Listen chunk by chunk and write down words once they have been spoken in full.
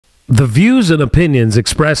The views and opinions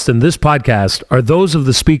expressed in this podcast are those of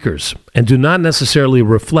the speakers and do not necessarily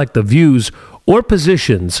reflect the views or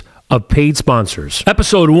positions of paid sponsors.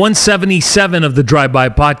 Episode 177 of the Drive-By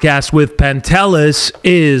Podcast with Pantelis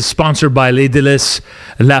is sponsored by Les Délices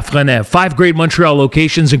La Frenais. 5 great Montreal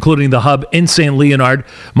locations, including the hub in St. Leonard.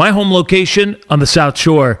 My home location on the South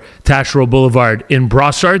Shore, Taschereau Boulevard in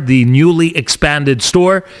Brossard, the newly expanded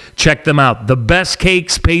store. Check them out. The best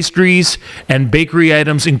cakes, pastries, and bakery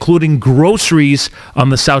items, including groceries on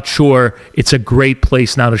the South Shore. It's a great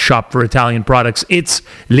place now to shop for Italian products. It's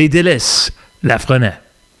Les Délices La Frenais.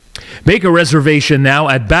 Make a reservation now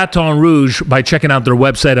at Baton Rouge by checking out their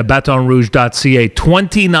website at batonrouge.ca.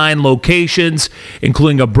 29 locations,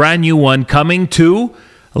 including a brand new one coming to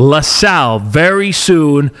LaSalle very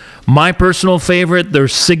soon. My personal favorite, their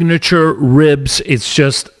signature ribs. It's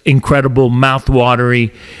just incredible,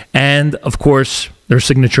 mouth-watery. And, of course, their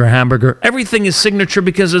signature hamburger. Everything is signature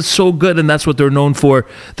because it's so good, and that's what they're known for.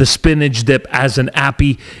 The spinach dip as an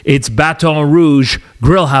appy. It's Baton Rouge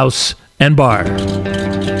Grill House and Bar.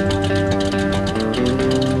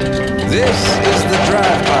 This is the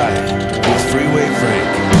Drive-By with Freeway Frank.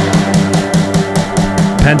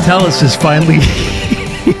 Pantelis is finally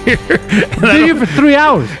here. Been here for 3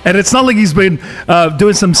 hours. And it's not like he's been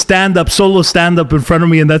doing some solo stand-up in front of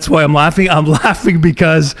me, and that's why I'm laughing. I'm laughing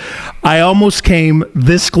because I almost came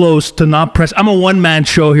this close to not press. I'm a one-man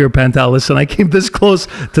show here, Pantelis, and I came this close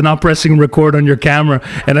to not pressing record on your camera,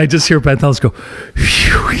 and I just hear Pantelis go,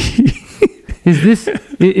 phew. Is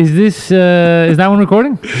that one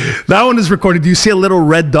recording? That one is recorded. Do you see a little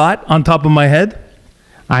red dot on top of my head?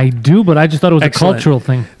 I do, but I just thought it was Excellent. a cultural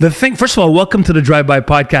thing. First of all, welcome to the Drive-By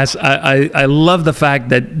Podcast. I love the fact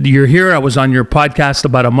that you're here. I was on your podcast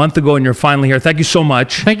about a month ago, and you're finally here. Thank you so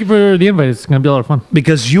much. Thank you for the invite. It's going to be a lot of fun.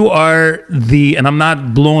 Because you are and I'm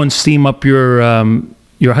not blowing steam up your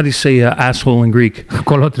how do you say asshole in Greek?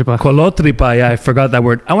 Kolotripa. Kolotripa, yeah, I forgot that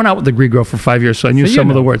word. I went out with the Greek girl for 5 years, so I knew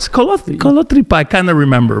some of the words. Kolotripa, I kind of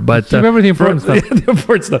remember, but... You remember the important stuff. The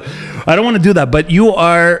important stuff. I don't want to do that, but you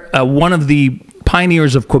are one of the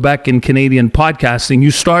pioneers of Quebec and Canadian podcasting.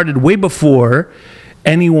 You started way before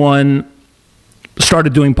anyone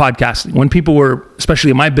started doing podcasting. When people were,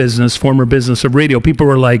 especially in my business, former business of radio, people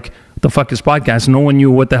were like, the fuck is podcast? No one knew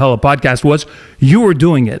what the hell a podcast was. You were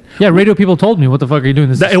doing it. Yeah, radio people told me, what the fuck are you doing?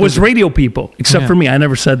 It was radio people, except for me. I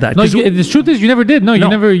never said that. No, the truth is you never did. No, you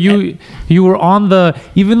never, you were on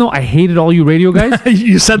even though I hated all you radio guys.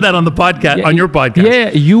 You said that on the podcast, on your podcast. Yeah,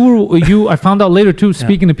 you I found out later too,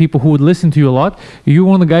 speaking to people who would listen to you a lot, you were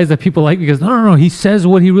one of the guys that people like because, no, he says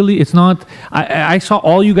what he really, it's not, I saw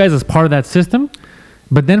all you guys as part of that system.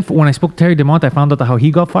 But then when I spoke to Terry DeMont, I found out how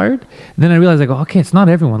he got fired. Then I realized, okay, it's not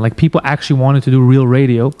everyone. Like, people actually wanted to do real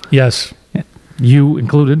radio. Yes. You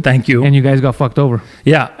included. Thank you. And you guys got fucked over.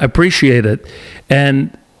 Yeah, I appreciate it.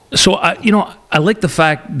 And so, I like the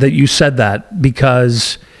fact that you said that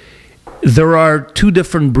because there are 2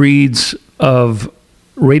 different breeds of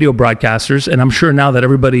radio broadcasters, and I'm sure now that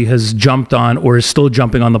everybody has jumped on or is still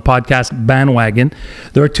jumping on the podcast bandwagon,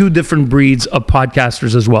 there are 2 different breeds of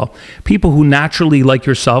podcasters as well. People who naturally, like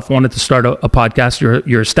yourself, wanted to start a podcast.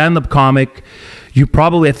 You're a stand-up comic. You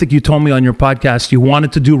probably, I think you told me on your podcast, you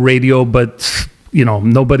wanted to do radio, but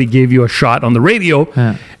nobody gave you a shot on the radio.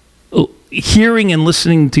 Yeah. Hearing and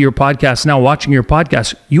listening to your podcast now, watching your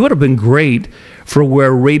podcast, you would have been great for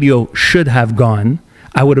where radio should have gone.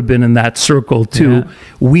 I would have been in that circle too. Yeah.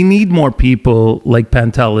 We need more people like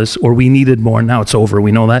Pantelis, or we needed more. Now it's over.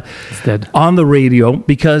 We know that. It's dead. On the radio,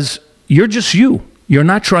 because you're just you. You're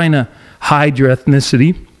not trying to hide your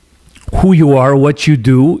ethnicity, who you are, what you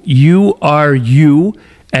do. You are you,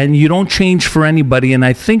 and you don't change for anybody. And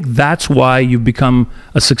I think that's why you've become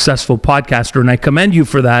a successful podcaster. And I commend you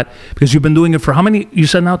for that, because you've been doing it for how many, you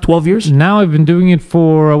said now, 12 years? Now I've been doing it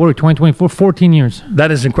for, 2024, 14 years.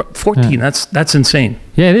 That is incredible. 14, yeah. That's insane.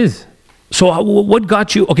 Yeah, it is. So what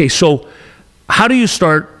got you, okay, so how do you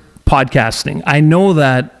start podcasting? I know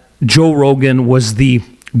that Joe Rogan was the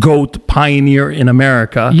GOAT pioneer in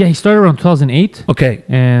America. Yeah, he started around 2008. Okay.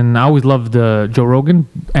 And I always loved Joe Rogan,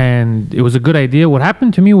 and it was a good idea. What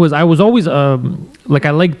happened to me was I was always, I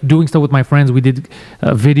liked doing stuff with my friends. We did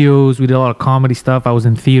videos, we did a lot of comedy stuff. I was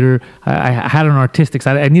in theater. I had an artistic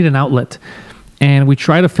side. I needed an outlet. And we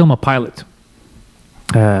tried to film a pilot.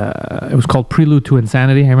 It was called Prelude to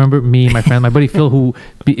Insanity. I remember me and my friend, my buddy Phil, who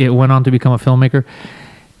went on to become a filmmaker.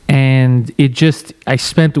 And we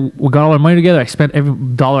got all our money together. I spent every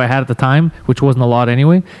dollar I had at the time, which wasn't a lot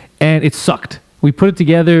anyway. And it sucked. We put it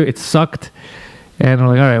together. It sucked. And we're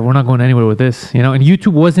like, all right, we're not going anywhere with this, And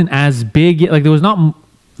YouTube wasn't as big. Like, there was not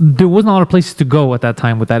there wasn't a lot of places to go at that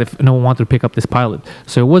time with that if no one wanted to pick up this pilot.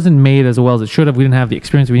 So it wasn't made as well as it should have. We didn't have the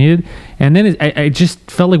experience we needed. And then I just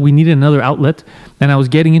felt like we needed another outlet. And I was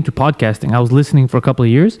getting into podcasting. I was listening for a couple of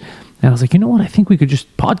years. And I was like, you know what? I think we could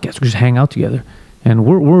just podcast. We could just hang out together. And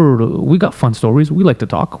we got fun stories. We like to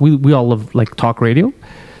talk. We all love like talk radio.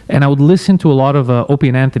 And I would listen to a lot of Opie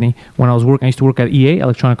and Anthony when I was working. I used to work at EA,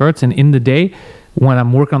 Electronic Arts. And in the day, when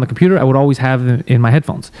I'm working on the computer, I would always have them in my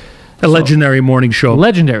headphones. A legendary morning show.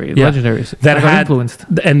 Legendary. That had influenced.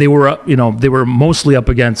 And they were mostly up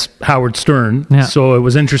against Howard Stern. Yeah. So it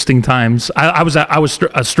was interesting times. I was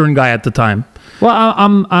a Stern guy at the time. Well,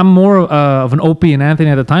 I'm more of an Opie and Anthony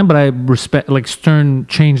at the time, but I respect, like, Stern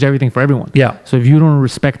changed everything for everyone. Yeah. So if you don't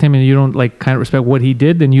respect him and you don't like kind of respect what he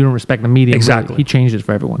did, then you don't respect the media. Exactly. He changed it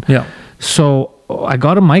for everyone. Yeah. So I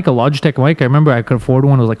got a mic, a Logitech mic. I remember I could afford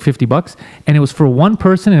one. It was like $50, and it was for one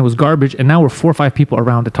person, and it was garbage. And now we're 4 or 5 people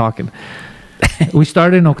around it talking. We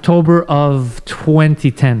started in October of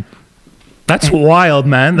 2010. That's wild,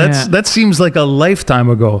 man. That seems like a lifetime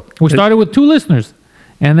ago. We started with 2 listeners.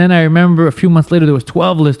 And then I remember a few months later, there was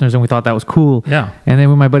 12 listeners, and we thought that was cool. Yeah. And then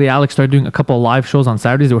when my buddy Alex started doing a couple of live shows on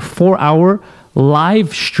Saturdays, there were 4-hour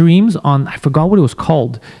live streams on, I forgot what it was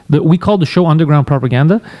called. We called the show Underground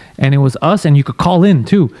Propaganda, and it was us, and you could call in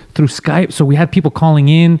too through Skype. So we had people calling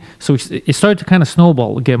in. So it started to kind of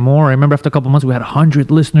snowball, get more. I remember after a couple of months, we had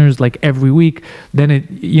 100 listeners like every week. Then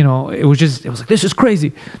it was like, this is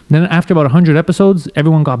crazy. Then after about 100 episodes,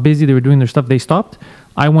 everyone got busy. They were doing their stuff. They stopped.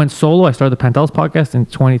 I went solo. I started the Pantelis Podcast in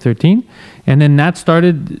 2013. And then that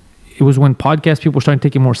started, it was when podcast people were starting to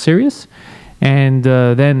take it more serious. And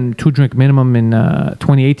then 2 Drink Minimum in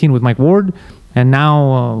 2018 with Mike Ward. And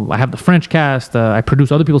now I have the Frenchcast. I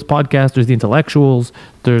produce other people's podcasts. There's the Intellectuals.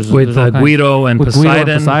 There's Guido and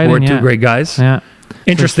Poseidon, who are 2 great guys. Yeah.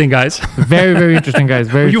 Interesting guys. Very, very interesting guys.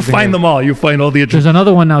 Very. You find them all. You find all the interesting. There's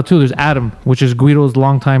another one now too. There's Adam, which is Guido's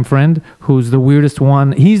longtime friend, who's the weirdest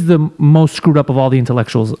one. He's the most screwed up of all the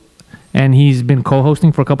Intellectuals. And he's been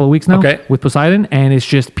co-hosting for a couple of weeks now with Poseidon, and it's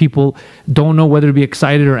just people don't know whether to be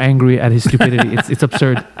excited or angry at his stupidity. It's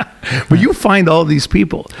absurd. But you find all these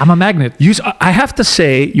people. I'm a magnet. I have to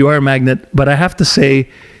say you are a magnet, but I have to say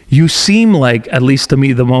you seem like, at least to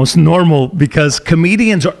me, the most normal, because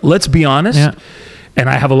comedians are, let's be honest, and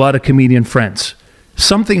I have a lot of comedian friends.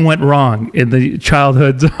 Something went wrong in the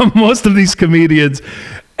childhoods of most of these comedians,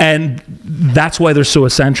 and that's why they're so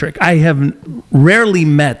eccentric. I have rarely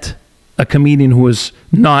met a comedian who is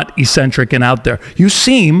not eccentric and out there. You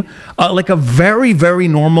seem like a very, very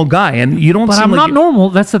normal guy, and you don't. But seem I'm not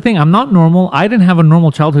normal. That's the thing. I'm not normal. I didn't have a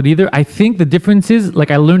normal childhood either. I think the difference is,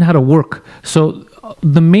 like, I learned how to work. So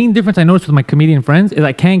the main difference I noticed with my comedian friends is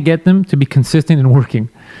I can't get them to be consistent in working.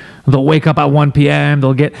 They'll wake up at 1 p.m.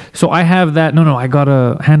 So I have that. No, I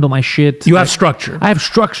gotta handle my shit. You have structure. I have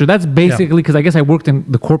structure. That's basically because I guess I worked in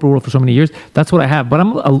the corporate world for so many years. That's what I have. But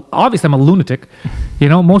obviously I'm a lunatic.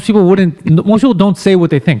 Most people don't say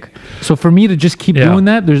what they think. So for me to just keep doing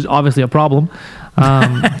that, there's obviously a problem.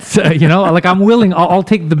 Like I'm willing. I'll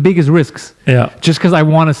take the biggest risks. Yeah. Just because I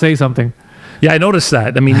want to say something. Yeah, I noticed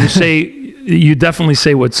that. I mean, you definitely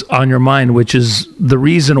say what's on your mind, which is the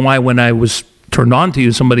reason why when I was turned on to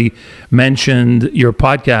you, somebody mentioned your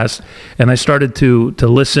podcast, and I started to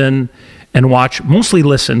listen and watch, mostly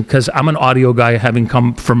listen, because I'm an audio guy, having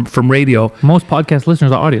come from radio. Most podcast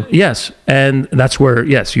listeners are audio. Yes, and that's where,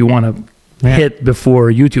 you want to hit before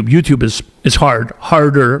YouTube. YouTube is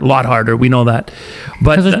harder, a lot harder, we know that.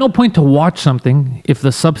 But because there's no point to watch something if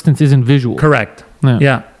the substance isn't visual. Correct.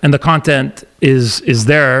 Yeah. And the content is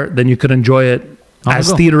there, then you could enjoy it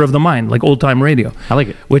as theater of the mind, like old-time radio. I like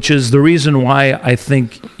it. Which is the reason why I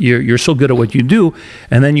think you're so good at what you do.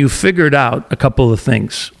 And then you figured out a couple of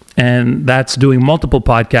things. And that's doing multiple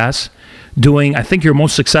podcasts. I think your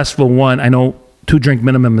most successful one, I know 2 Drink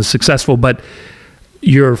Minimum is successful, but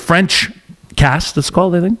your Frenchcast, it's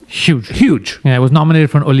called, I think? Huge. Yeah, it was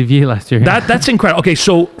nominated for an Olivier last year. That's incredible. Okay,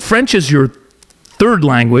 so French is your 3rd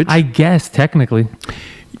language. I guess, technically.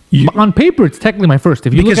 On paper, it's technically my first.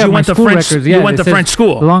 If you look at my school records, you went to French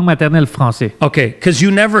school. Langue maternelle français. Okay, because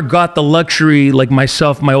you never got the luxury, like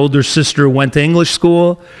myself, my older sister went to English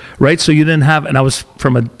school, right? So you didn't have, and I was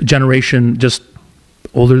from a generation just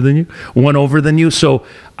older than you, one over than you. So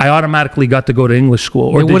I automatically got to go to English school.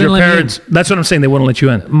 Or did your parents, that's what I'm saying, they wouldn't let you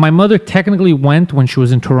in. My mother technically went when she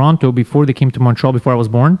was in Toronto before they came to Montreal, before I was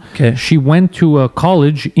born. Okay. She went to a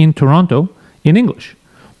college in Toronto in English.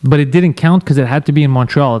 But it didn't count because it had to be in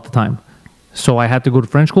Montreal at the time. So I had to go to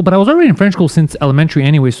French school. But I was already in French school since elementary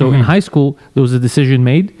anyway. So in high school, there was a decision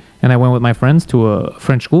made. And I went with my friends to a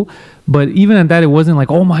French school. But even at that, it wasn't like,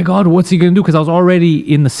 oh my God, what's he going to do? Because I was already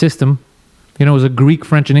in the system You know, it was a Greek,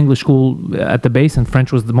 French, and English school at the base, and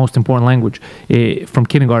French was the most important language from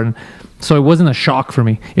kindergarten. So it wasn't a shock for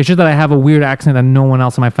me. It's just that I have a weird accent that no one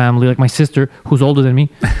else in my family, like my sister, who's older than me,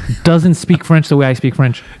 doesn't speak French the way I speak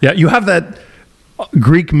French. Yeah, you have that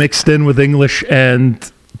Greek mixed in with English and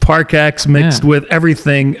Parkex mixed with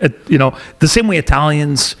everything. You know, the same way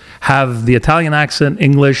Italians have the Italian accent,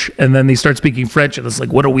 English, and then they start speaking French, and it's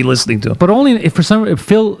like, what are we listening to? But only if for some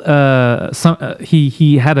Phil,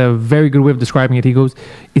 he had a very good way of describing it. He goes,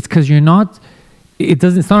 "It's because you're not.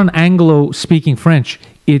 It's not an Anglo speaking French.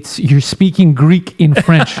 You're speaking Greek in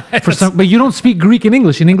French but you don't speak Greek in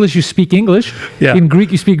English. In English, you speak English. Yeah. In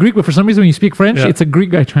Greek, you speak Greek. But for some reason, when you speak French, it's a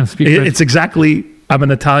Greek guy trying to speak French. It's exactly. I'm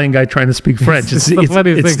an Italian guy trying to speak French. It's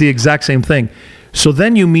the exact same thing. So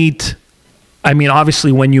then you meet. I mean,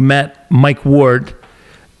 obviously, when you met Mike Ward,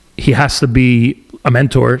 he has to be a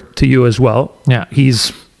mentor to you as well. Yeah,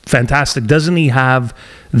 he's fantastic. Doesn't he have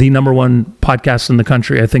the #1 podcast in the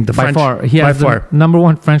country? I think by far. He has the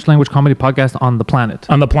 #1 French language comedy podcast on the planet.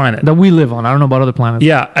 On the planet. That we live on. I don't know about other planets.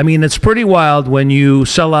 Yeah. I mean, it's pretty wild when you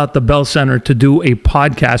sell out the Bell Center to do a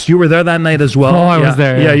podcast. You were there that night as well. Oh, I was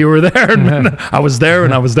there. Yeah, you were there. I was there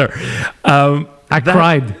and I was there. I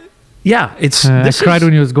cried. Yeah. I cried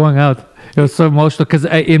when he was going out. It was so emotional because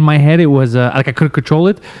in my head it was like I couldn't control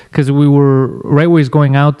it because we were right where he's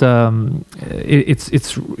going out.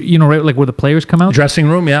 It's you know, right like where the players come out. Dressing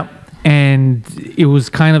room, yeah. And it was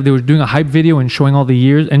kind of, they were doing a hype video and showing all the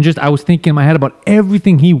years, and just I was thinking in my head about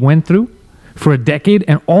everything he went through for a decade,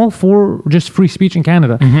 and all for just free speech in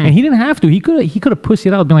Canada. And he didn't have to. He could have pussied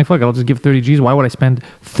it out, been like, fuck it, I'll just give 30 G's. Why would I spend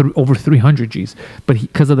over 300 G's? But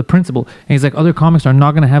because of the principle. And he's like, other comics are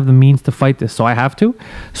not going to have the means to fight this, so I have to.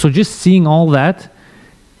 So just seeing all that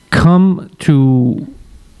come to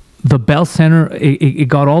the Bell Center, it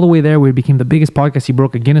got all the way there where it became the biggest podcast. He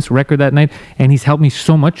broke a Guinness record that night, and he's helped me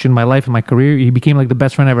so much in my life and my career. He became like the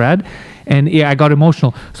best friend I ever had. And yeah, I got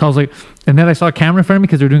emotional. So I was like, and then I saw a camera in front of me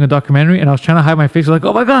because they were doing a documentary, and I was trying to hide my face. I was like,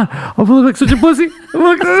 oh my God, I look like such a pussy. I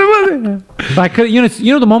look like such a pussy. But I could,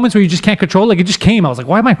 you know the moments where you just can't control, like it just came. I was like,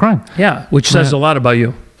 why am I crying? Yeah, which says a lot about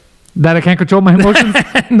you. That I can't control my emotions?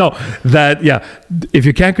 No, if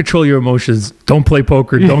you can't control your emotions, don't play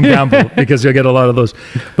poker, don't gamble, because you'll get a lot of those.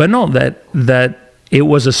 But no, that it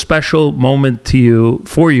was a special moment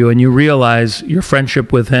for you, and you realize your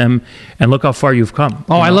friendship with him, and look how far you've come.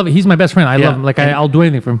 Oh, I love it. He's my best friend. I love him. Like, I'll do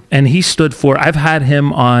anything for him. And he stood for, I've had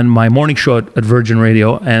him on my morning show at Virgin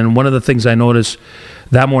Radio, and one of the things I noticed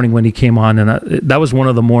that morning when he came on, and that was one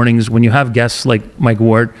of the mornings when you have guests like Mike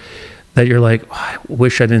Ward, that you're like, oh, I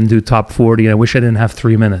wish I didn't do top 40. I wish I didn't have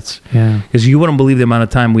 3 minutes. Yeah. Because you wouldn't believe the amount of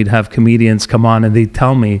time we'd have comedians come on and they'd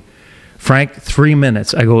tell me, Frank, 3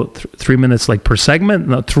 minutes. I go, 3 minutes like per segment?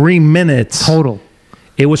 No, 3 minutes. Total.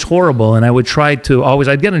 It was horrible. And I would try to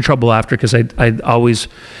I'd get in trouble after because I'd always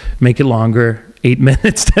make it longer, 8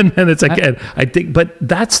 minutes, 10 minutes. I think, but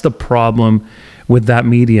that's the problem with that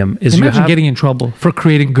medium. Is imagine getting in trouble for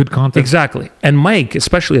creating good content. Exactly. And Mike,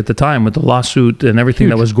 especially at the time with the lawsuit and everything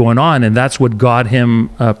that was going on, and that's what got him,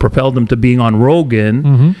 propelled him to being on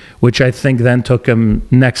Rogan, which I think then took him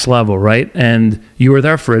next level, right? And you were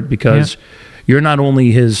there for it because you're not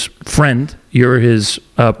only his friend, you're his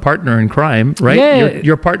partner in crime, right? Yeah.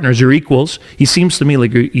 Your partners, your equals. He seems to me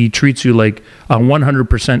like he treats you like a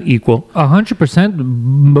 100% equal.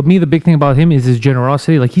 100%. But me, the big thing about him is his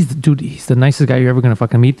generosity. Like, he's the nicest guy you're ever going to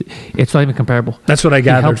fucking meet. It's not even comparable. That's what I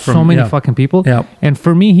gathered. He helps so many fucking people. Yeah. And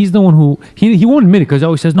for me, he's the one who, he won't admit it because he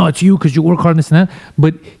always says, no, it's you because you work hard and this and that.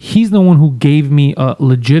 But he's the one who gave me a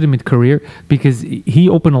legitimate career because he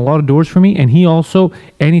opened a lot of doors for me. And he also,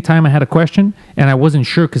 anytime I had a question and I wasn't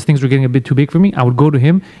sure because things were getting a bit too big for me, I would go to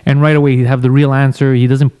him and right away he'd have the real answer. He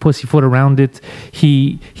doesn't pussyfoot around it.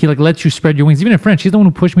 He like lets you spread your wings. Even in French, he's the one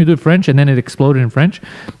who pushed me to do French, and then it exploded in French.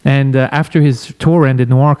 And after his tour ended,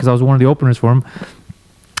 Noir, because I was one of the openers for him,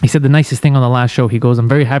 he said the nicest thing on the last show. He goes, I'm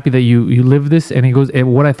very happy that you live this. And he goes,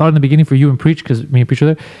 what I thought in the beginning for you and Preach, because me and Preach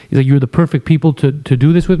are there, he's like, you're the perfect people to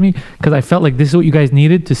do this with me, because I felt like this is what you guys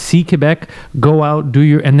needed to see Quebec, go out,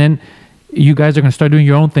 and then you guys are going to start doing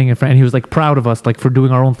your own thing in French. And he was like proud of us, like for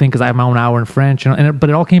doing our own thing, because I have my own hour in French. But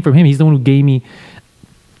it all came from him. He's the one who gave me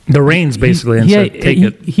the reins, basically, and said, take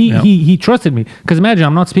it. He trusted me. Because imagine,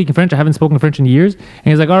 I'm not speaking French. I haven't spoken French in years. And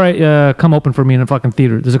he's like, all right, come open for me in a fucking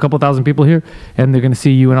theater. There's a couple thousand people here, and they're going to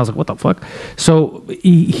see you. And I was like, what the fuck? So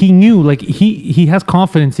he knew, like, he has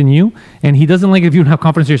confidence in you, and he doesn't like it if you don't have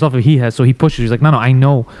confidence in yourself if he has. So he pushes you. He's like, no, I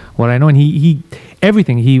know what I know. And he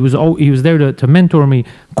everything. He was there to mentor me,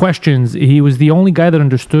 questions. He was the only guy that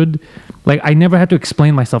understood. Like, I never had to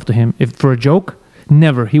explain myself to him. If for a joke,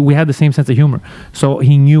 never. We had the same sense of humor. So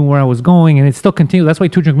he knew where I was going, and it still continues. That's why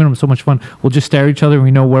Two Drink Minimum is so much fun. We'll just stare at each other, and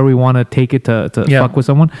we know where we want to take it to fuck with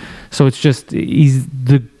someone. So it's just, he's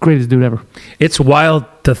the greatest dude ever. It's wild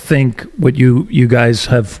to think what you guys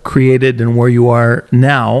have created and where you are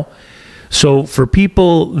now. So for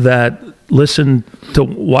people that listen to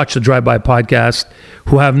watch the Drive-By podcast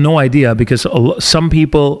who have no idea, because some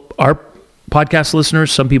people are podcast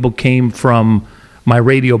listeners, some people came from my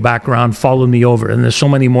radio background, followed me over, and there's so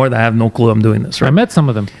many more that I have no clue I'm doing this. Right? I met some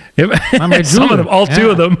of them. Some of them, two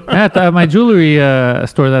of them. At my jewelry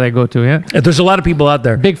store that I go to. Yeah, there's a lot of people out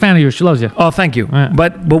there. Big fan of yours. She loves you. Oh, thank you. Yeah.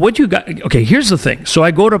 But what you got? Okay, here's the thing. So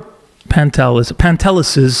I go to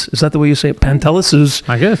Pantelis's. Is that the way you say it? Pantelis's,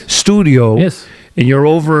 I guess, studio. Yes. And you're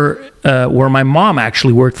over where my mom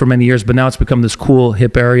actually worked for many years, but now it's become this cool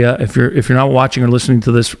hip area. If you're not watching or listening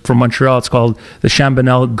to this from Montreal, it's called the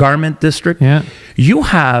Chambonel Garment District. Yeah. You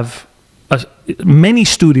have many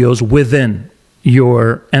studios within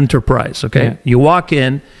your enterprise. Okay. Yeah. You walk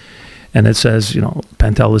in, and it says,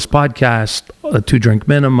 Pantelis Podcast, Two Drink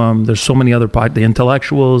Minimum. There's so many other the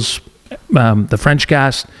Intellectuals, the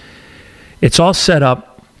Frenchcast. It's all set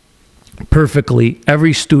up perfectly.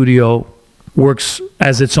 Every studio works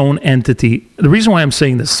as its own entity. The reason why I'm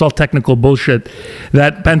saying this, it's all technical bullshit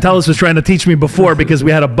that Pantelis was trying to teach me before, because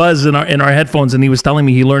we had a buzz in our headphones, and he was telling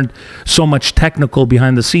me he learned so much technical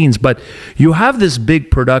behind the scenes. But you have this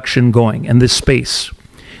big production going and this space.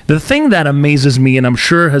 The thing that amazes me, and I'm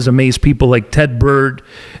sure has amazed people like Ted Bird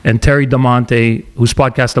and Terry DeMonte, whose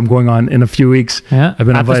podcast I'm going on in a few weeks. Yeah, I've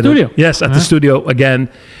been at invited. the studio. Yes, at the studio again.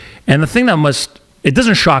 And the thing that it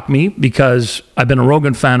doesn't shock me, because I've been a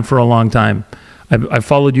Rogan fan for a long time. I've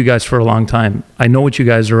followed you guys for a long time. I know what you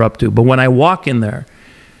guys are up to. But when I walk in there,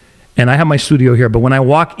 and I have my studio here, but when I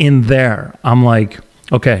walk in there, I'm like,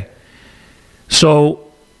 okay.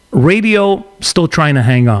 So radio, still trying to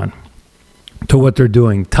hang on to what they're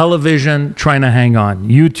doing. Television, trying to hang on.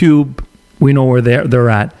 YouTube, we know where they're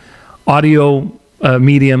at. Audio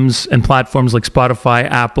mediums and platforms like Spotify,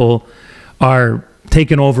 Apple are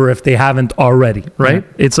taken over if they haven't already, right?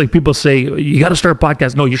 Yeah. It's like people say, you got to start a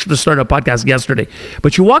podcast. No, you should have started a podcast yesterday.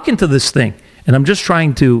 But you walk into this thing, and I'm just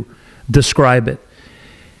trying to describe it.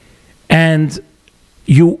 And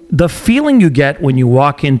the feeling you get when you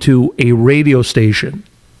walk into a radio station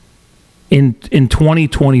in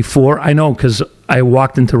 2024, I know because I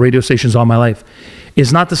walked into radio stations all my life,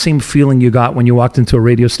 is not the same feeling you got when you walked into a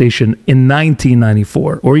radio station in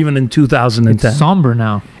 1994 or even in 2010. It's somber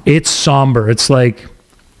now. It's somber. It's like,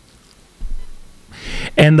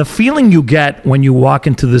 and the feeling you get when you walk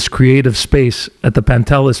into this creative space at the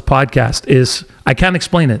Pantelis Podcast is, I can't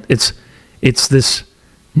explain it. It's this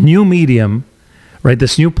new medium, right?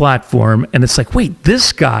 This new platform. And it's like, wait,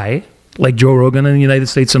 this guy, like Joe Rogan in the United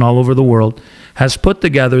States and all over the world, has put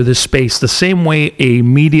together this space the same way a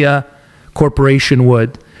media corporation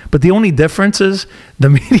would. But the only difference is the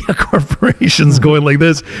media corporation's going like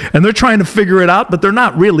this, and they're trying to figure it out, but they're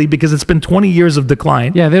not really, because it's been 20 years of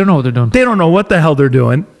decline. Yeah, they don't know what they're doing. They don't know what the hell they're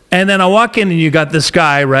doing. And then I walk in, and you got this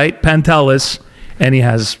guy, right, Pantelis, and he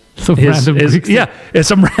has random Greeks. Yeah, it's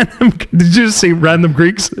some random. Did you just say random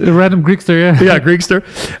Greeks? Random Greekster, yeah. Yeah, Greekster.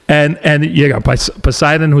 And you got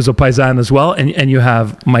Poseidon, who's a Paisan as well, and you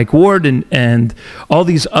have Mike Ward and all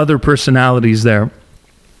these other personalities there.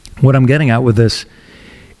 What I'm getting at with this,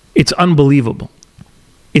 it's unbelievable.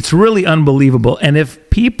 It's really unbelievable. And if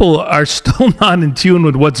people are still not in tune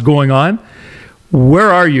with what's going on,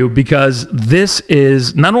 where are you? Because this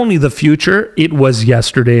is not only the future, it was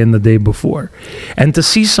yesterday and the day before. And to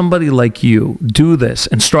see somebody like you do this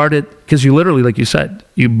and start it, because you literally, like you said,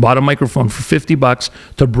 you bought a microphone for $50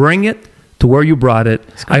 to bring it to where you brought it.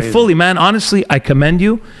 Honestly, I commend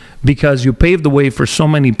you, because you paved the way for so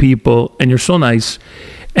many people, and you're so nice.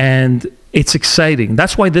 And it's exciting.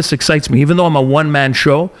 That's why this excites me. Even though I'm a one-man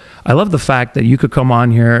show, I love the fact that you could come on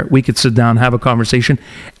here, we could sit down, have a conversation,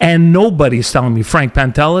 and nobody's telling me, Frank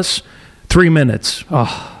Pantelis, 3 minutes.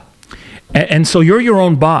 Oh. And so you're your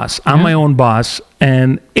own boss. I'm my own boss.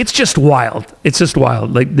 And it's just wild. It's just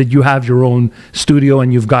wild. Like that you have your own studio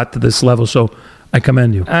and you've got to this level. So I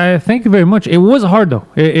commend you. Thank you very much. It was hard, though.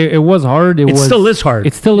 It was hard. It still is hard.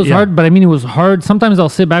 It still is hard, but I mean, it was hard. Sometimes I'll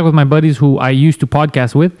sit back with my buddies who I used to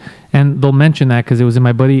podcast with, and they'll mention that because it was in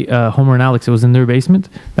my buddy Homer and Alex. It was in their basement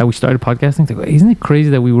that we started podcasting. It's like, isn't it crazy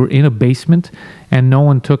that we were in a basement and no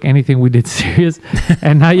one took anything we did serious?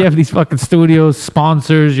 And now you have these fucking studios,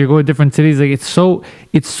 sponsors. You're going to different cities. Like it's so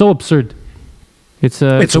absurd.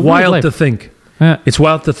 It's wild to think. Yeah. It's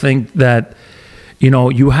wild to think that. You know,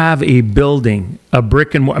 you have a building,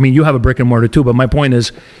 you have a brick and mortar too, but my point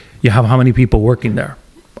is, you have how many people working there?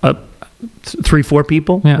 3-4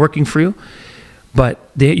 people working for you. But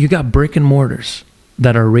you got brick and mortars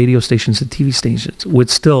that are radio stations and TV stations with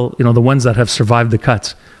still, the ones that have survived the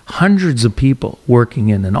cuts. Hundreds of people working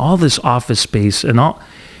in all this office space and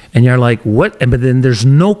you're like, what? But then there's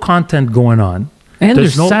no content going on. And they're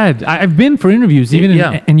sad. I've been for interviews,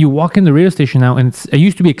 and you walk in the radio station now, and it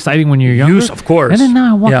used to be exciting when you're younger. Of course. And then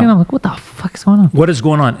now I walk in, I'm like, what the fuck is going on? What is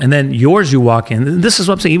going on? And then yours, you walk in. And this is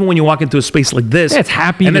what I'm saying. Even when you walk into a space like this, it's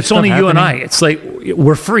happy. And it's only you and I. It's like,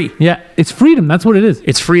 we're free. Yeah, it's freedom. That's what it is.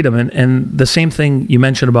 It's freedom. And the same thing you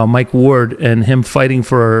mentioned about Mike Ward and him fighting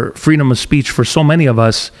for freedom of speech for so many of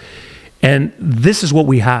us. And this is what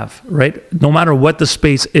we have, right? No matter what the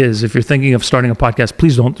space is, if you're thinking of starting a podcast,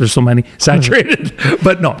 please don't. There's so many saturated.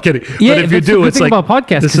 But no, I'm kidding. Yeah, but if you do, it's like about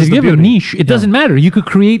podcasts. Because if you have a niche, it doesn't matter. You could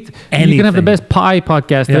create. Anything. You can have the best pie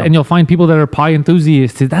podcast, and you'll find people that are pie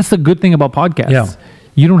enthusiasts. That's the good thing about podcasts. Yeah.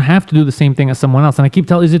 You don't have to do the same thing as someone else. And I keep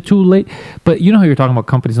telling, is it too late? But you know how you're talking about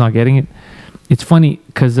companies not getting it. It's funny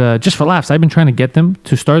because just for laughs, I've been trying to get them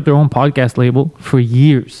to start their own podcast label for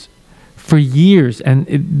years. And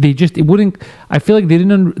it wouldn't. I feel like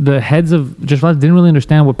the heads of Just Laughs didn't really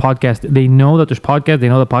understand what podcast. They know that there's podcasts, they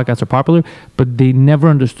know that podcasts are popular, but they never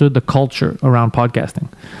understood the culture around podcasting.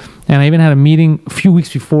 And I even had a meeting a few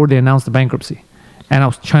weeks before they announced the bankruptcy, and I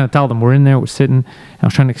was trying to tell them, we're in there, we're sitting, and I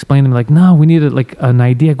was trying to explain to them, like, no, we need an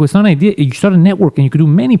idea. I go, it's not an idea. You start a network and you could do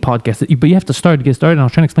many podcasts, but you have to start to get started. And I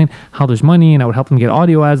was trying to explain how there's money, and I would help them get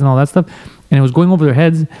audio ads and all that stuff, and it was going over their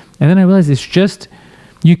heads. And then I realized it's just,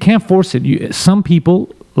 you can't force it. Some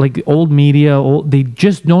people, like old media, they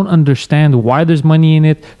just don't understand why there's money in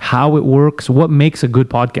it, how it works, what makes a good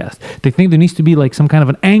podcast. They think there needs to be like some kind of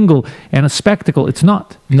an angle and a spectacle. It's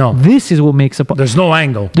not. No. This is what makes a podcast. There's no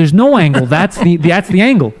angle. There's no angle. That's the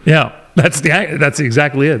angle. Yeah, that's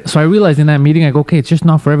exactly it. So I realized in that meeting, I go, okay, it's just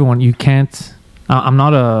not for everyone. You can't. I'm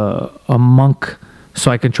not a monk, so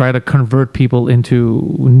I can try to convert people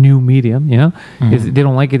into new medium, If they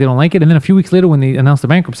don't like it, they don't like it. And then a few weeks later, when they announced the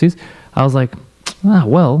bankruptcies, I was like,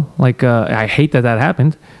 I hate that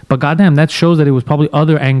happened. But goddamn, that shows that it was probably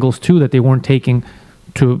other angles too that they weren't taking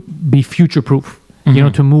to be future-proof,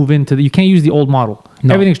 to move into you can't use the old model.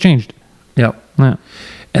 No. Everything's changed. Yeah.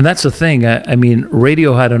 And that's the thing. I mean,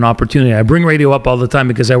 radio had an opportunity. I bring radio up all the time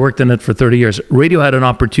because I worked in it for 30 years. Radio had an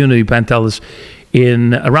opportunity, Pantelis,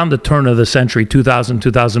 in around the turn of the century, 2000,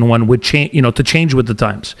 2001, would change, to change with the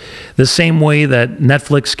times. The same way that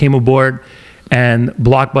Netflix came aboard and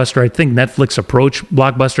Blockbuster, I think Netflix approached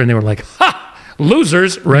Blockbuster and they were like, ha,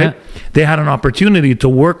 losers, right? Yeah. They had an opportunity to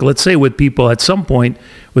work, let's say, with people at some point,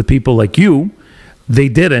 with people like you. They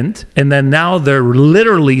didn't. And then now they're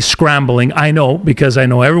literally scrambling. I know, because I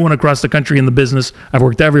know everyone across the country in the business. I've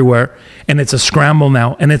worked everywhere. And it's a scramble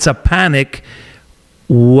now. And it's a panic.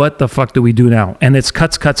 What the fuck do we do now? And it's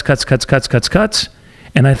cuts.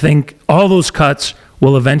 And I think all those cuts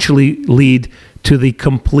will eventually lead to the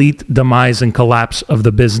complete demise and collapse of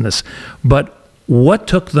the business. But what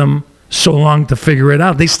took them so long to figure it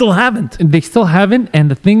out? They still haven't. And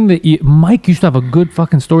the thing that Mike used to have a good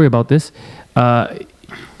fucking story about this. The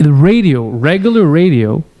regular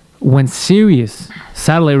radio, when Sirius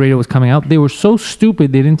satellite radio was coming out, they were so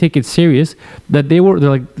stupid they didn't take it serious that they're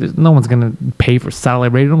like, no one's gonna pay for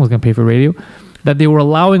satellite radio, no one's gonna pay for radio. That they were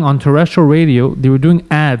allowing on terrestrial radio, they were doing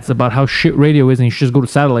ads about how shit radio is and you should just go to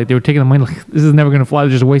satellite. They were taking the money like, this is never gonna fly,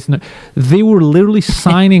 they're just wasting it. They were literally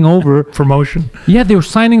signing over promotion. Yeah, they were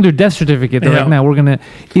signing their death certificate. They're like, now we're gonna.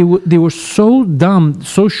 They were so dumb,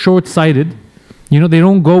 so short-sighted. They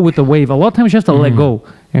don't go with the wave. A lot of times you have to let go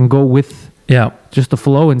and go with just the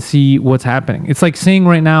flow and see what's happening. It's like saying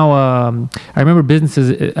right now, I remember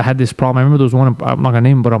businesses had this problem. I remember there was one, I'm not going to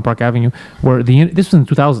name it, but on Park Avenue, where this was in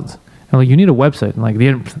the 2000s. And like, you need a website. And like,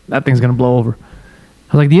 that thing's going to blow over.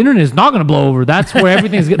 I was like, the internet is not going to blow over. That's where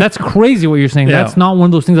everything's. That's crazy what you're saying. Yeah. That's not one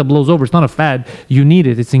of those things that blows over. It's not a fad. You need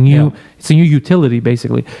it. It's a new utility,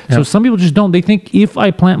 basically. Yeah. So some people just don't. They think if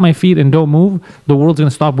I plant my feet and don't move, the world's going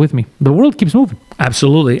to stop with me. The world keeps moving.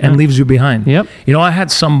 Absolutely, and leaves you behind. Yep. I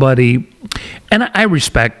had somebody, and I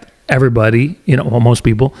respect everybody, most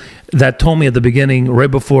people, that told me at the beginning,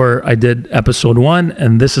 right before I did episode 1,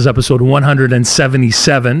 and this is episode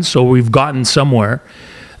 177, so we've gotten somewhere,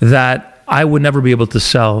 that I would never be able to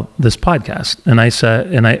sell this podcast. And I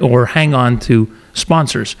said, or hang on to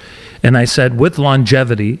sponsors. And I said, with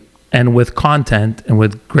longevity and with content and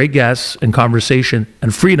with great guests and conversation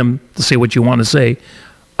and freedom to say what you want to say,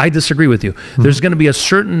 I disagree with you. Mm-hmm. There's going to be a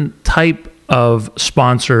certain type of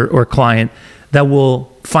sponsor or client that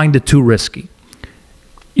will find it too risky,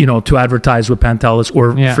 to advertise with Pantelis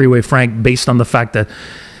or Freeway Frank based on the fact that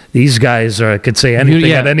these guys could say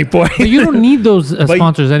anything at any point. But you don't need those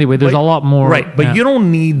sponsors anyway. There's a lot more. Right, but you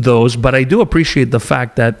don't need those. But I do appreciate the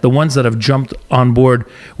fact that the ones that have jumped on board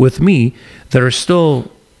with me that are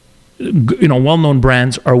still, well-known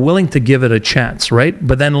brands are willing to give it a chance, right?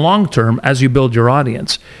 But then long-term, as you build your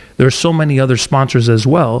audience, there's so many other sponsors as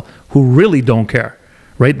well who really don't care,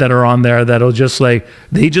 right? That are on there that'll just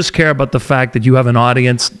they just care about the fact that you have an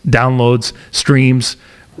audience, downloads, streams,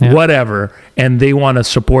 whatever, and they want to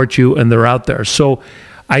support you and they're out there. So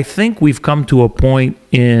I think we've come to a point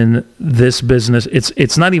in this business,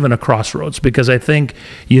 it's not even a crossroads, because I think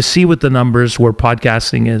you see with the numbers where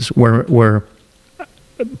podcasting is, where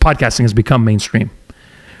podcasting has become mainstream.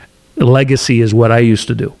 Legacy is what I used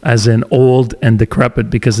to do, as in old and decrepit,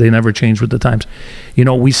 because they never changed with the times.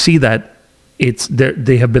 We see that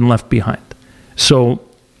they have been left behind. So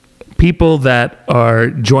people that are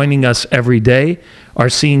joining us every day are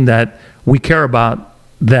seeing that we care about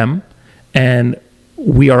them and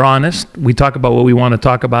we are honest. We talk about what we want to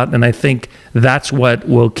talk about. And I think that's what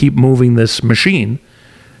will keep moving this machine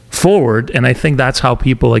forward. And I think that's how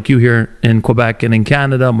people like you here in Quebec and in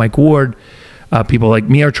Canada, Mike Ward, people like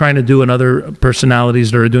me are trying to do, and other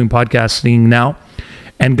personalities that are doing podcasting now.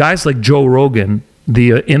 And guys like Joe Rogan,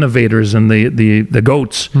 the innovators and the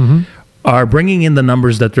goats, are bringing in the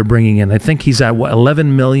numbers that they're bringing in. I think he's at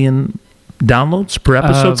 11 million downloads per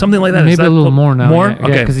episode, something like that. Maybe a little more now. More? Yeah,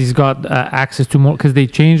 okay. Because he's got access to more, because they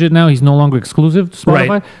changed it now. He's no longer exclusive to Spotify,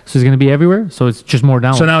 right. So he's going to be everywhere. So it's just more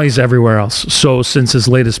downloads. So now he's everywhere else. So since his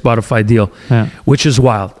latest Spotify deal, which is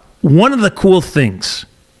wild. One of the cool things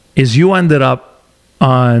is you ended up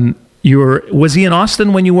on was he in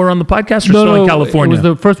Austin when you were on the podcast, or still in California? It was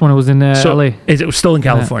the first one. It was in LA. It was still in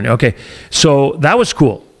California. Yeah. Okay. So that was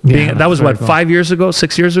cool. That was what, cool. 5 years ago,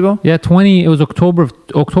 6 years ago? Yeah, it was October,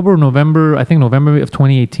 November, I think November of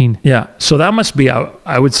 2018. Yeah. So that must be,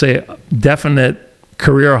 I would say, a definite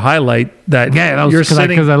career highlight that you're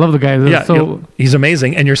sitting, because I love the guy. He's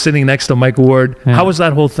amazing, and you're sitting next to Mike Ward. Yeah. How was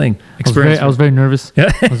that whole thing? I was very nervous.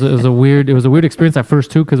 Yeah. it was a weird experience at first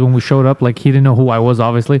too, because when we showed up, he didn't know who I was,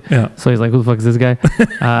 obviously. Yeah. So he's like, "Who the fuck is this guy?"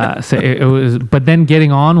 So it was. But then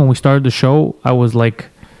getting on, when we started the show, I was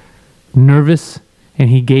nervous, and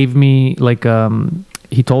he gave me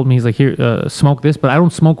he told me, he's like, "Here, smoke this," but I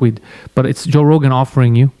don't smoke weed, but it's Joe Rogan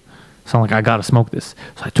offering you. So I'm like, I gotta smoke this.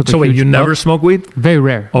 So I took. So wait, you never smoke weed? Very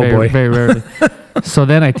rare. Oh boy, very rarely. So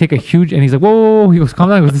then I take a huge, and he's like, whoa. He goes, calm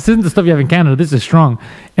down. He goes, this isn't the stuff you have in Canada. This is strong.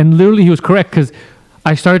 And literally, he was correct, because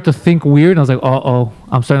I started to think weird, and I was like,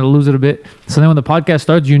 I'm starting to lose it a bit. So then when the podcast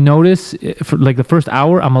starts, you notice for the first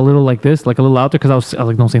hour, I'm a little like this, a little out there, because I was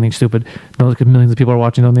like, don't say anything stupid. Because millions of people are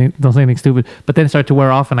watching. Don't say anything stupid. But then it started to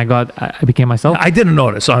wear off, and I became myself. I didn't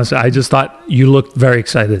notice, honestly. I just thought you looked very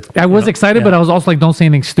excited. I was excited, but I was also like, don't say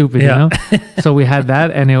anything stupid, So we had that,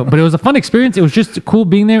 but it was a fun experience. It was just cool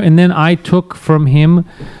being there. And then I took from him,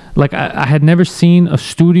 I had never seen a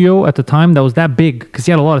studio at the time that was that big, because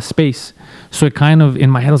he had a lot of space. So it kind of, in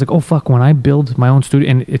my head, I was like, oh, fuck, when I build my own studio,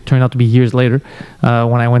 and it turned out to be years later,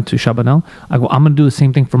 when I went to Chabanel, I go, I'm going to do the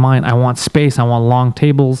same thing for mine. I want space. I want long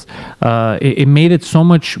tables. It made it so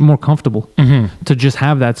much more comfortable to just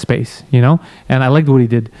have that space, And I liked what he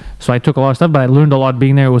did. So I took a lot of stuff, but I learned a lot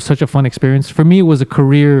being there. It was such a fun experience. For me, it was a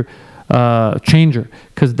career changer,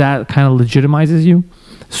 because that kind of legitimizes you.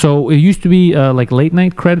 So it used to be late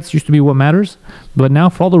night credits used to be what matters, but now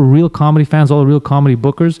for all the real comedy fans, all the real comedy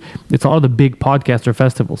bookers, it's all the big podcaster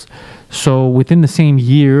festivals. So within the same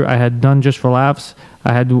year, I had done Just for Laughs.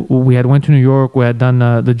 We had went to New York. We had done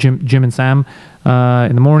the Jim and Sam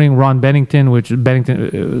in the morning. Ron Bennington, which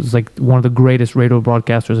was one of the greatest radio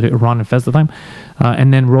broadcasters, Ron and Fez at the time,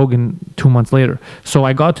 and then Rogan 2 months later. So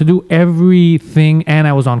I got to do everything, and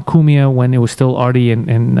I was on Kumia when it was still Artie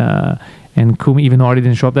and Kumi, even though Artie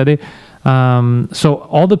didn't show up that day. So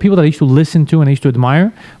all the people that I used to listen to and I used to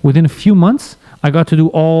admire, within a few months, I got to do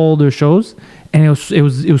all their shows, and it was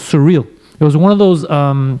surreal. It was one of those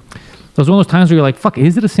times where you're like, fuck,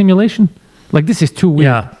 is it a simulation? This is too weird.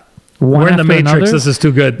 Yeah. We're in the Matrix. This is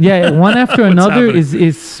too good. Yeah, one after another it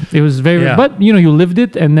was very. Yeah. But you lived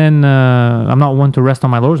it, and then I'm not one to rest on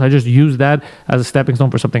my laurels. I just used that as a stepping stone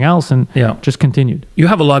for something else, and just continued. You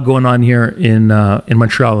have a lot going on here in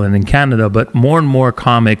Montreal and in Canada, but more and more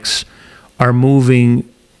comics are moving.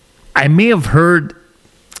 I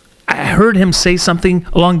heard him say something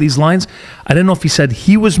along these lines. I don't know if he said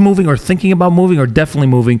he was moving or thinking about moving or definitely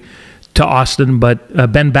moving to Austin, but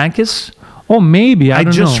Ben Bankus. Oh, maybe. I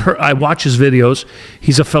don't know. I watch his videos.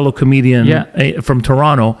 He's a fellow comedian from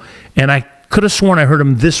Toronto, and I could have sworn I heard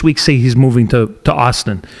him this week say he's moving to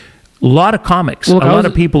Austin. A lot of comics. Well, a lot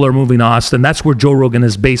of people are moving to Austin. That's where Joe Rogan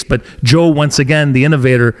is based. But Joe, once again, the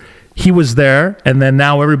innovator, he was there, and then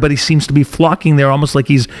now everybody seems to be flocking there, almost like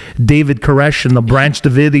he's David Koresh and the Branch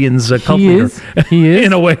Davidians cult leader. He is.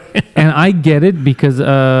 In a way. And I get it because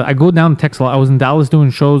I go down to Texas a lot. I was in Dallas doing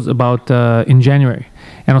shows about in January.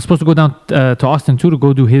 And I was supposed to go down to Austin, too, to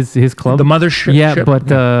go do his club. The mothership. Yeah, but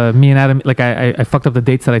me and Adam, like, I fucked up the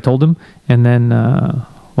dates that I told him. And then,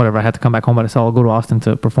 whatever, I had to come back home. But I said, I'll go to Austin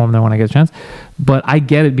to perform there when I get a chance. But I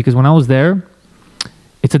get it because when I was there,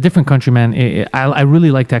 it's a different country, man. I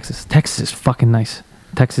really like Texas. Texas is fucking nice.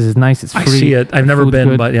 Texas is nice. It's free. I see it. I've never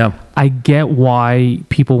been, but yeah. I get why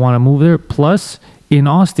people want to move there. Plus, in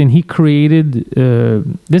Austin, he created...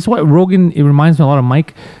 this is why Rogan, it reminds me a lot of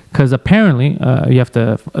Mike, because apparently, you have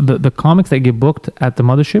to... The comics that get booked at the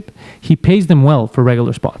mothership, he pays them well for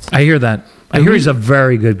regular spots. I hear that. I hear he's a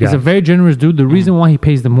very good guy. He's a very generous dude. The reason why he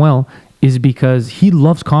pays them well is because he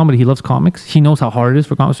loves comedy. He loves comics. He knows how hard it is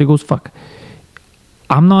for comics. So he goes, fuck.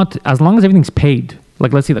 I'm not, as long as everything's paid,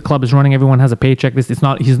 like let's say the club is running, everyone has a paycheck, he's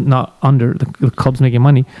not under, the club's making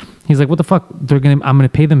money. He's like, what the fuck, I'm gonna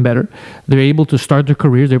pay them better. They're able to start their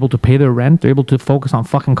careers, they're able to pay their rent, they're able to focus on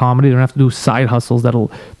fucking comedy, they don't have to do side hustles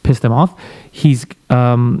that'll piss them off. He's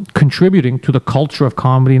contributing to the culture of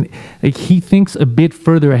comedy, and like, he thinks a bit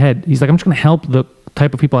further ahead. He's like, I'm just gonna help the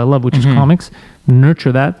type of people I love, which is comics,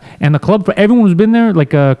 nurture that. And the club, for everyone who's been there,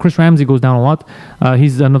 like Chris Ramsay goes down a lot.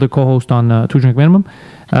 He's another co-host on 2 Drink Minimum.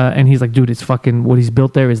 And he's like, dude, it's fucking, what he's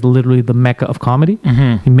built there is literally the mecca of comedy.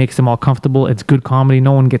 He makes them all comfortable. It's good comedy.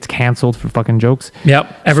 No one gets canceled for fucking jokes.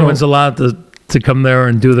 Yep. Everyone's allowed to come there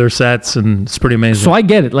and do their sets, and it's pretty amazing. So I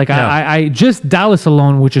get it. Like, yeah. I just Dallas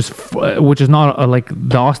alone, which is not like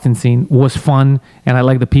the Austin scene, was fun, and I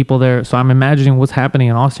like the people there. So I'm imagining what's happening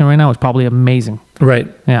in Austin right now is probably amazing. Right.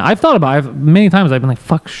 Yeah, I've thought about it. Many times I've been like,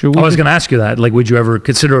 fuck, sure. I was going to ask you that. Like, would you ever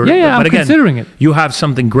consider it? Yeah, I'm considering it. You have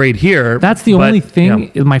something great here. That's the only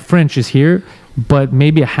thing. Yeah. My French is here, but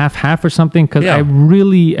maybe a half or something, because I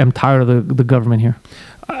really am tired of the government here.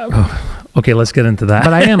 Okay, let's get into that.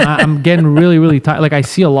 But I'm getting really, really tired. Like, I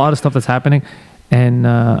see a lot of stuff that's happening, and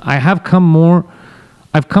I've come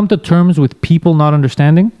to terms with people not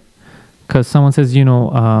understanding. Because someone says,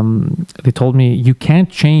 they told me you can't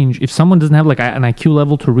change. If someone doesn't have like an IQ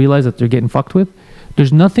level to realize that they're getting fucked with,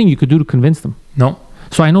 there's nothing you could do to convince them. No.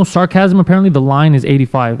 So I know sarcasm, apparently the line is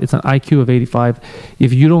 85. It's an IQ of 85.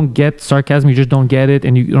 If you don't get sarcasm, you just don't get it,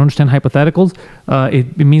 and you don't understand hypotheticals,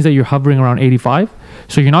 it means that you're hovering around 85.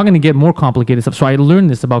 So you're not going to get more complicated stuff. So I learned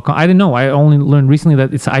this about, I didn't know. I only learned recently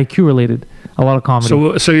that it's IQ related, a lot of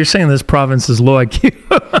comedy. So you're saying this province is low IQ?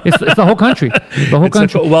 it's the whole country. The whole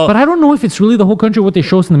country. But I don't know if it's really the whole country, what they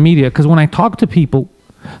show us in the media, because when I talk to people,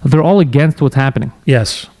 they're all against what's happening.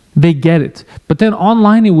 Yes. They get it. But then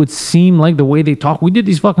online, it would seem like the way they talk, we did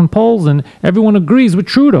these fucking polls and everyone agrees with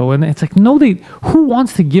Trudeau. And it's like, no, who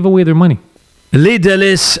wants to give away their money? Les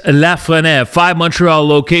Délices Lafrenière, 5 Montreal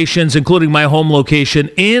locations, including my home location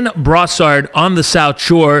in Brossard on the South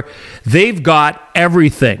Shore. They've got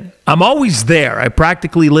everything. I'm always there. I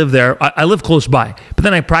practically live there. I live close by, but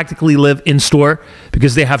then I practically live in store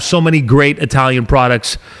because they have so many great Italian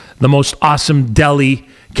products. The most awesome deli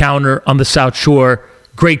counter on the South Shore.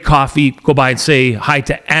 Great coffee. Go by and say hi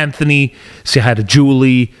to Anthony. Say hi to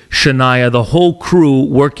Julie, Shania, the whole crew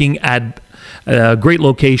working at a great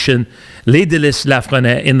location, Les Délices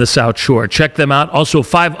Lafrenière in the South Shore. Check them out. Also,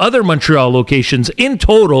 5 other Montreal locations in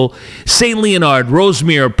total: St. Leonard,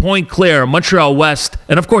 Rosemere, Pointe-Claire, Montreal West,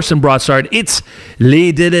 and of course in Brossard. It's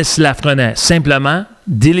Les Délices Lafrenière. Simplement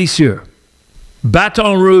délicieux.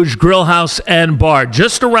 Baton Rouge Grill House and Bar.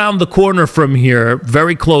 Just around the corner from here,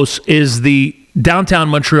 very close, is the downtown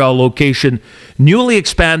Montreal location, newly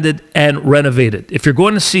expanded and renovated. If you're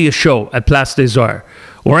going to see a show at Place des Arts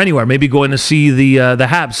or anywhere, maybe going to see the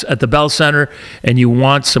Habs at the Bell Center, and you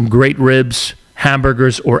want some great ribs,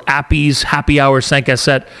 hamburgers, or Appy's happy hour 5 à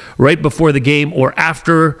 7 right before the game or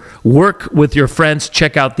after work with your friends,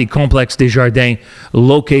 check out the Complexe des Jardins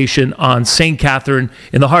location on St. Catherine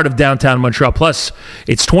in the heart of downtown Montreal. Plus,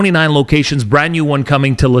 it's 29 locations, brand new one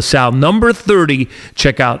coming to LaSalle, number 30.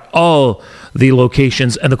 Check out all the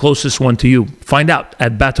locations and the closest one to you. Find out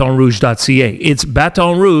at batonrouge.ca. It's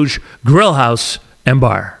Baton Rouge Grill House and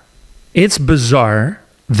Bar. It's bizarre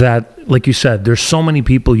that, like you said, there's so many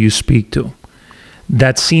people you speak to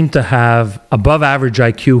that seem to have above average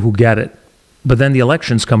IQ who get it. But then the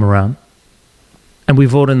elections come around and we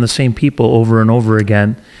vote in the same people over and over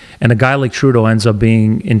again. And a guy like Trudeau ends up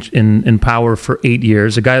being in power for 8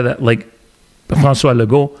 years. A guy that, like François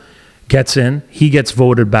Legault, gets in, he gets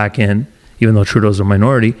voted back in, even though Trudeau's a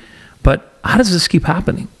minority. But how does this keep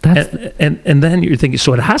happening? That's And then you're thinking,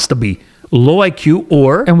 so it has to be low IQ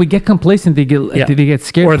or... And we get complacent. They get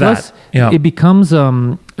scared. Or Plus, that. Yeah. it becomes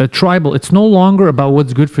a tribal. It's no longer about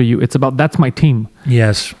what's good for you. It's about, that's my team.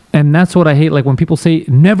 Yes. And that's what I hate. Like when people say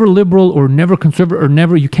never liberal or never conservative or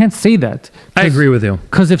never, you can't say that. I agree with you.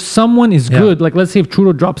 Because if someone is good, like let's say if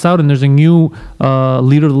Trudeau drops out and there's a new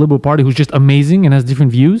leader of the Liberal Party who's just amazing and has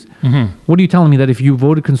different views, what are you telling me, that if you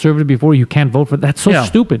voted conservative before, you can't vote for? That's so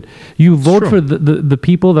stupid. You vote for the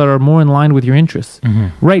people that are more in line with your interests.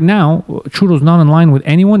 Right now, Trudeau's not in line with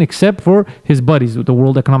anyone except for his buddies with the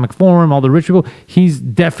World Economic Forum, all the rich people. He's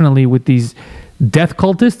definitely with these death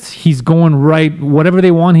cultists. He's going right, whatever they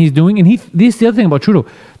want, he's doing. And this is the other thing about Trudeau.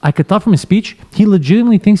 I could tell from his speech, he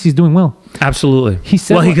legitimately thinks he's doing well. Absolutely. He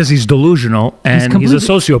said, because he's delusional and he's a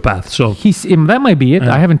sociopath. So that might be it.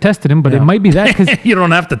 I haven't tested him, but it might be that. Cause, you don't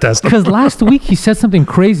have to test him. Because last week he said something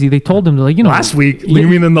crazy. They told him, like, last week? You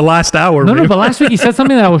mean in the last hour? No, but last week he said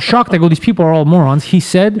something that I was shocked. I go, these people are all morons. He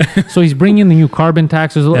said, so he's bringing in the new carbon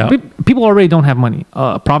taxes. People already don't have money.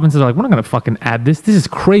 Provinces are like, we're not going to fucking add this. This is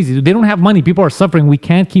crazy. They don't have money. People are suffering. We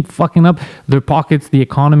can't keep fucking up their pockets, the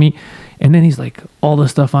economy. And then he's like, all the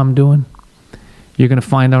stuff I'm doing, you're going to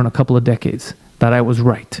find out in a couple of decades that I was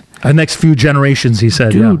right. The next few generations, he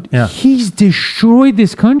said. Dude, he's destroyed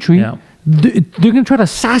this country. Yeah. They're going to try to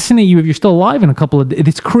assassinate you if you're still alive in a couple of days.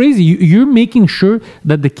 It's crazy. You're making sure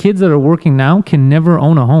that the kids that are working now can never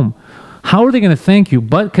own a home. How are they going to thank you?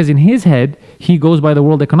 But because in his head, he goes by the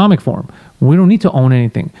World Economic Forum. We don't need to own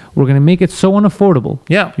anything. We're going to make it so unaffordable.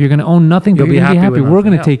 Yeah. You're going to own nothing, but you're going to be happy. We're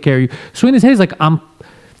going to take care of you. So in his head, he's like, I'm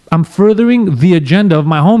furthering the agenda of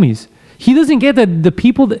my homies. He doesn't get that the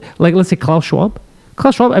people that, like, let's say Klaus Schwab.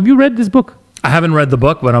 Klaus Schwab, have you read this book? I haven't read the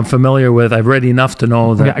book, but I'm familiar with. I've read enough to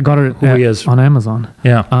know that I got it who he is on Amazon.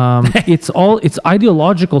 Yeah, it's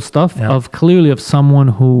ideological stuff of someone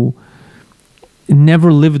who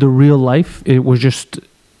never lived a real life. It was just,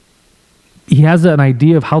 he has an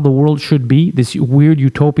idea of how the world should be. This weird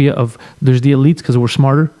utopia of there's the elites because we're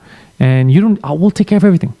smarter, and we'll take care of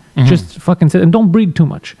everything. Just fucking sit and don't breed too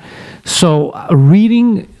much. So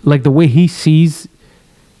reading like the way he sees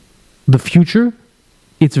the future,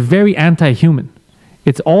 it's very anti-human.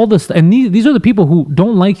 It's all this, and these are the people who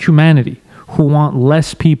don't like humanity, who want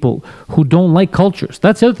less people, who don't like cultures.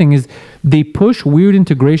 That's the other thing, is they push weird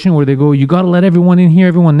integration where they go, you got to let everyone in here,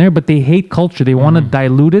 everyone there, but they hate culture. They want to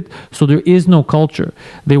dilute it, so there is no culture.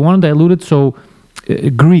 They want to dilute it so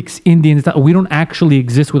Greeks, Indians, we don't actually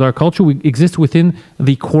exist with our culture. We exist within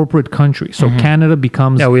the corporate country. So Canada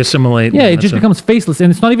becomes... Yeah, we assimilate. Yeah, it just becomes faceless.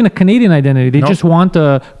 And it's not even a Canadian identity. They just want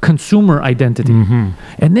a consumer identity.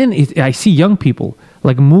 And then I see young people,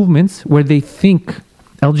 like movements where they think,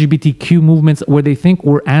 LGBTQ movements, where they think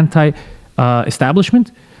we're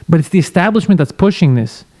anti-establishment, but it's the establishment that's pushing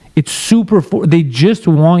this. It's they just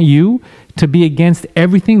want you to be against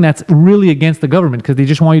everything that's really against the government, because they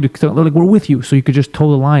just want you to, they're like, we're with you, so you could just toe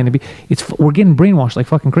the line. We're getting brainwashed like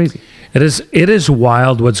fucking crazy. It is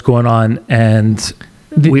wild what's going on, and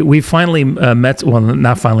we finally met, well,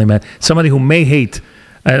 not finally met, somebody who may hate,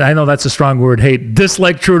 and I know that's a strong word, hate,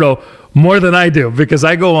 dislike Trudeau more than I do, because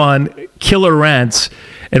I go on killer rants,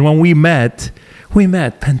 and when we met,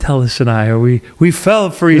 Pantelis and I, or we fell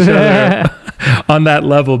for each other on that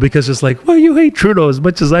level, because it's like, well, you hate Trudeau as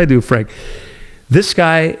much as I do, Frank. This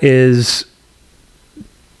guy is,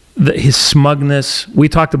 his smugness, we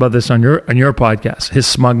talked about this on your podcast, his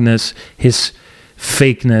smugness, his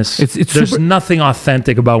fakeness. There's nothing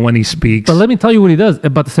authentic about when he speaks. But let me tell you what he does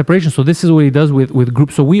about the separation. So this is what he does with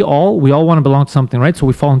groups. So we all want to belong to something, right? So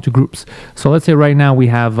we fall into groups. So let's say right now we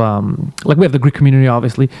have we have the Greek community,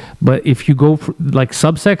 obviously, but if you go for, like,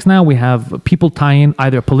 subsects now, we have people tie in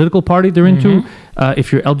either a political party they're into.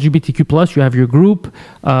 If you're LGBTQ plus, you have your group.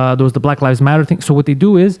 There was the Black Lives Matter thing. So what they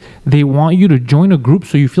do is they want you to join a group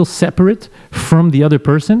so you feel separate from the other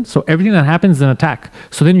person. So everything that happens is an attack.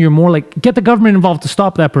 So then you're more like, get the government involved to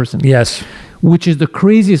stop that person. Yes. Which is the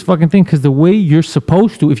craziest fucking thing, because the way you're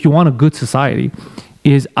supposed to, if you want a good society,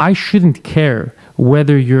 is I shouldn't care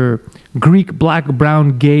whether you're Greek, black,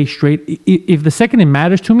 brown, gay, straight. If the second it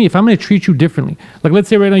matters to me, if I'm going to treat you differently, like let's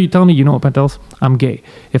say right now you tell me, you know what, Pantelis, I'm gay.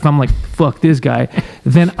 If I'm like, fuck this guy,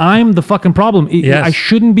 then I'm the fucking problem. Yes. I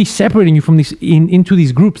shouldn't be separating you from these into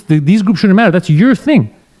these groups. These groups shouldn't matter. That's your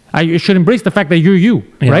thing. I should embrace the fact that you're you,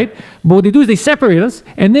 right? But what they do is they separate us,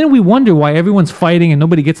 and then we wonder why everyone's fighting and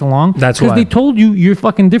nobody gets along. That's why. Because they told you you're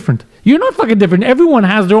fucking different. You're not fucking different. Everyone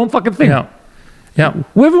has their own fucking thing. Yeah.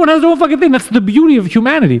 Well, everyone has their own fucking thing. That's the beauty of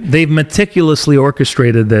humanity. They've meticulously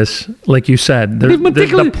orchestrated this, like you said.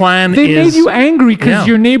 The plan they is... made you angry because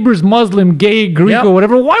your neighbor's Muslim, gay, Greek, or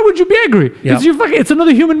whatever. Why would you be angry? It's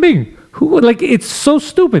another human being. Who like it's so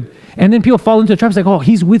stupid. And then people fall into the trap. It's like, oh,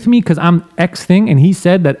 he's with me because I'm X thing, and he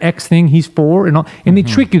said that X thing he's for, and all. And they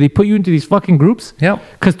trick you. They put you into these fucking groups. Yeah.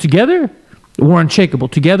 Because together we're unshakable.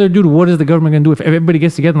 Together, dude, what is the government gonna do if everybody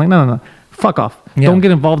gets together? I'm like, no. Fuck off. Yeah. Don't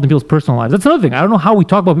get involved in people's personal lives. That's another thing. I don't know how we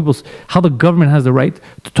talk about how the government has the right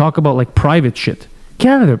to talk about like private shit. Get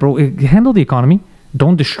out of there, bro. Handle the economy.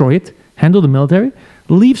 Don't destroy it. Handle the military.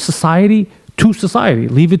 Leave society to society.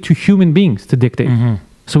 Leave it to human beings to dictate.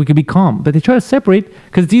 So we can be calm. But they try to separate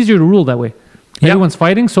because it's easier to rule that way. Everyone's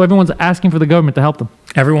fighting, so everyone's asking for the government to help them.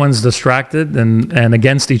 Everyone's distracted and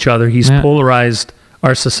against each other. He's polarized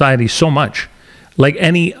our society so much.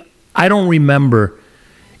 I don't remember,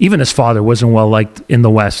 even his father wasn't well liked in the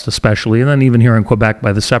West, especially, and then even here in Quebec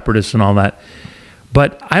by the separatists and all that.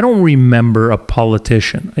 But I don't remember a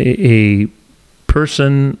politician, a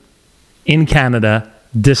person in Canada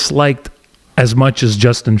disliked as much as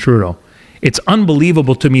Justin Trudeau. It's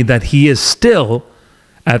unbelievable to me that he is still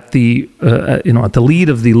at the at the lead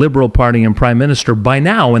of the Liberal Party and Prime Minister. By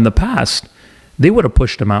now, in the past, they would have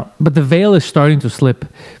pushed him out. But the veil is starting to slip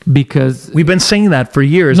because we've been saying that for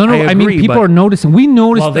years. No, I mean people are noticing. We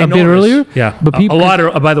noticed a bit earlier. Yeah, but people.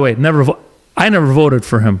 By the way, I never voted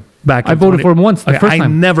for him. I voted for him once, the first time. I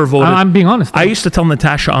never voted. I'm being honest. I used to tell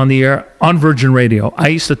Natasha on the air, on Virgin Radio, I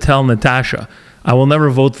used to tell Natasha, I will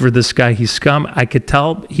never vote for this guy. He's scum. I could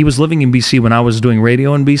tell he was living in BC when I was doing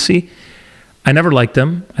radio in BC. I never liked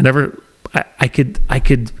him. I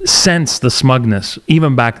could sense the smugness,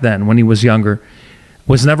 even back then when he was younger.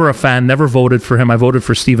 Was never a fan, never voted for him. I voted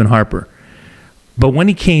for Stephen Harper. But when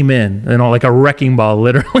he came in, like a wrecking ball,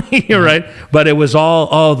 literally, right? But it was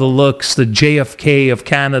all the looks, the JFK of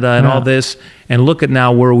Canada and all this. And look at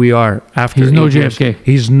now where we are after. He's no JFK.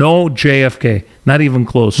 He's no JFK. Not even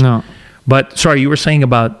close. No. But, sorry, you were saying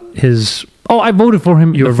about his... Oh, I voted for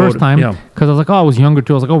him the first time because I was like, I was younger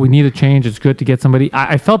too. I was like, we need a change. It's good to get somebody.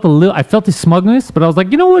 I felt the smugness, but I was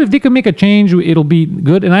like, you know what? If they could make a change, it'll be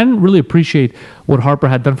good. And I didn't really appreciate what Harper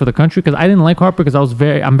had done for the country because I didn't like Harper because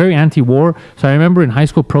I'm very anti-war. So I remember in high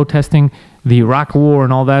school protesting the Iraq War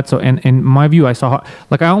and all that. So and in my view, I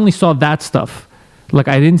only saw that stuff. Like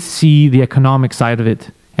I didn't see the economic side of it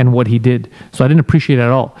and what he did. So I didn't appreciate it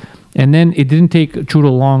at all. And then it didn't take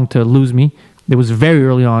Trudeau long to lose me. It was very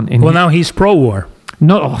early on. Now he's pro-war.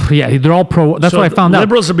 No, they're all pro. That's what I found out.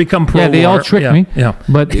 Liberals have become pro-war. Yeah, they all tricked me. Yeah,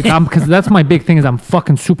 but because that's my big thing is I'm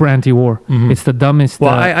fucking super anti-war. It's the dumbest.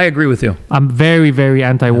 Well, I agree with you. I'm very, very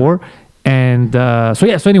anti-war, and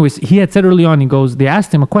so anyways, he had said early on. They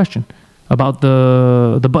asked him a question about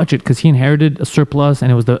the budget because he inherited a surplus and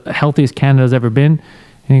it was the healthiest Canada's ever been.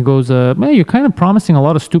 And he goes, "Man, you're kind of promising a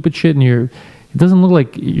lot of stupid shit, and it doesn't look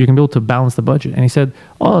like you're going to be able to balance the budget." And he said,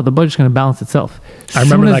 "Oh, the budget's going to balance itself." I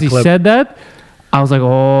remember that clip. As soon as he said that, I was like,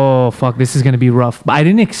 oh, fuck, this is going to be rough. But I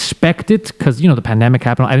didn't expect it because, the pandemic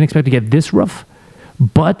happened. I didn't expect to get this rough.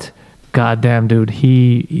 But, goddamn, dude,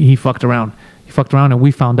 he fucked around. He fucked around and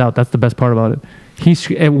we found out. That's the best part about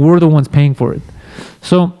it. We're the ones paying for it.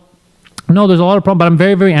 So, no, there's a lot of problems. But I'm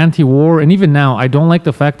very, very anti-war. And even now, I don't like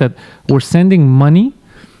the fact that we're sending money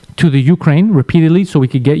to the Ukraine repeatedly so we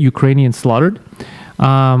could get Ukrainians slaughtered.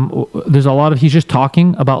 There's a lot of he's just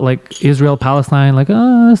talking about like Israel, Palestine, like,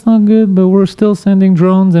 that's not good, but we're still sending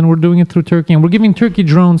drones and we're doing it through Turkey and we're giving Turkey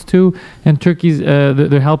drones too, and Turkey's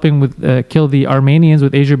they're helping with kill the Armenians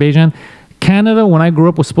with Azerbaijan. Canada, when I grew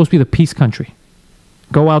up, was supposed to be the peace country.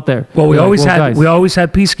 Go out there. Well, we always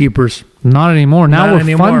had peacekeepers. Not anymore. Now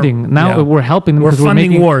we're funding. Now we're helping them. We're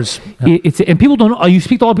funding wars. And people don't know. You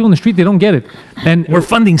speak to all people in the street, they don't get it. And we're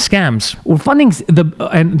funding scams. We're funding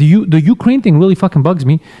the Ukraine thing really fucking bugs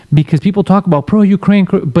me because people talk about pro-Ukraine,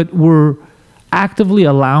 but we're actively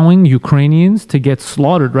allowing Ukrainians to get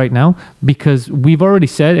slaughtered right now because we've already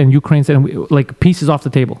said, and Ukraine said, peace is off the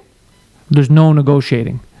table. There's no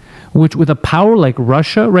negotiating. Which with a power like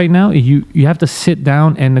Russia right now, you have to sit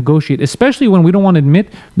down and negotiate, especially when we don't want to admit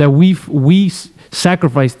that we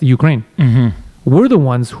sacrificed the Ukraine. Mm-hmm. We're the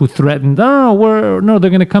ones who threatened, they're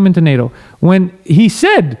going to come into NATO. When he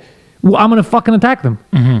said, I'm going to fucking attack them.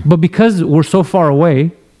 Mm-hmm. But because we're so far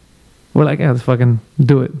away, we're like, let's fucking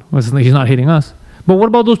do it. He's not hitting us. But what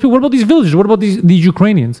about those people? What about these villagers? What about these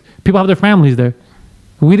Ukrainians? People have their families there.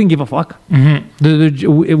 We didn't give a fuck.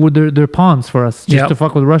 Mm-hmm. They're pawns for us just to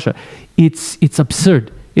fuck with Russia. It's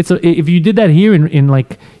absurd. If you did that here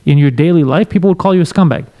in your daily life, people would call you a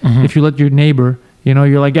scumbag. Mm-hmm. If you let your neighbor,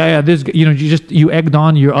 you're like, you egged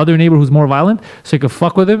on your other neighbor who's more violent, so you could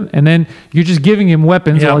fuck with him, and then you're just giving him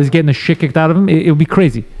weapons while he's getting the shit kicked out of him. It would be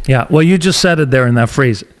crazy. Yeah. Well, you just said it there in that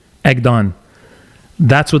phrase, egged on.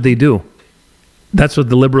 That's what they do. That's what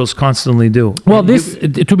the liberals constantly do. Well,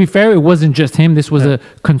 to be fair, it wasn't just him. This was a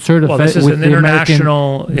concerted effort this is with an the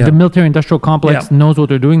international... The military-industrial complex knows what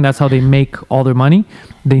they're doing. That's how they make all their money.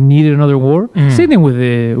 They needed another war. Same thing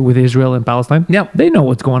with Israel and Palestine. Yeah, they know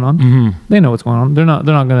what's going on. They know what's going on. They're not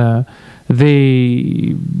gonna.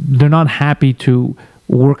 They're not happy to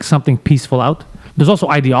work something peaceful out. There's also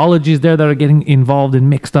ideologies there that are getting involved and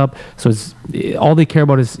mixed up. So all they care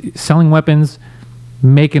about is selling weapons,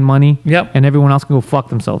 making money, and everyone else can go fuck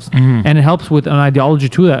themselves. And it helps with an ideology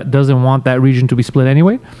too that doesn't want that region to be split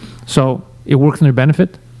anyway. So it works in their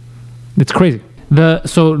benefit. It's crazy.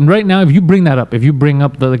 So right now, if you bring that up, if you bring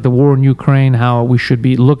up the war in Ukraine, how we should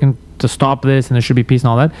be looking to stop this and there should be peace and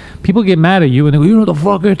all that, people get mad at you and they go, you know what the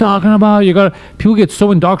fuck you're talking about? People get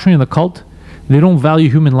so indoctrinated in the cult, they don't value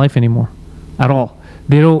human life anymore at all.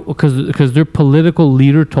 They don't, because their political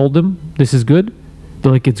leader told them this is good.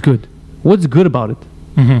 They're like, it's good. What's good about it?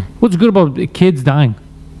 What's good about kids dying?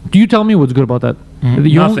 Do you tell me what's good about that?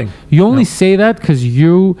 Nothing. You only say that because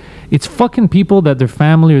it's fucking people that their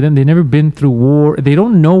family or them, they've never been through war. They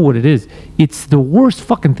don't know what it is. It's the worst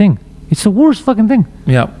fucking thing. It's the worst fucking thing.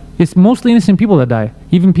 Yeah. It's mostly innocent people that die.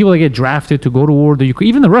 Even people that get drafted to go to war.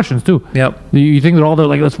 Even the Russians too. Yep. You think they're all there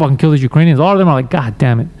like, let's fucking kill these Ukrainians. All of them are like, God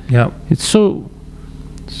damn it. Yeah. It's so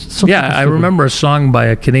yeah, I remember a song by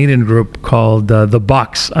a Canadian group called The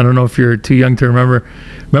Box. I don't know if you're too young to remember.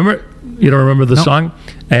 Remember? You don't remember the song?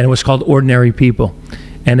 And it was called Ordinary People.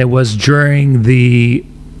 And it was during the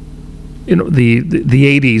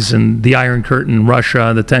 80s and the Iron Curtain,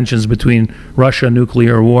 Russia, the tensions between Russia,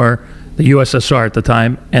 nuclear war, the USSR at the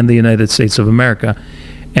time, and the United States of America.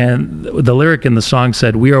 And the lyric in the song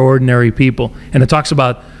said, "We are ordinary people." And it talks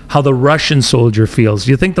about how the Russian soldier feels.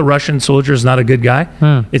 Do you think the Russian soldier is not a good guy?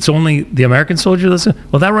 It's only the American soldier that's...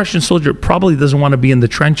 Well, that Russian soldier probably doesn't want to be in the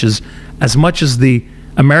trenches as much as the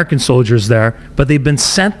American soldiers there, but they've been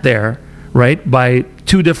sent there, right, by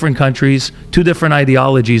two different countries, two different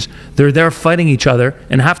ideologies. They're there fighting each other,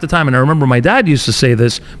 and half the time, and I remember my dad used to say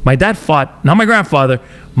this, my dad fought, not my grandfather,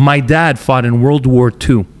 my dad fought in World War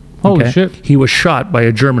II. Holy shit. He was shot by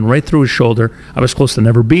a German right through his shoulder. I was close to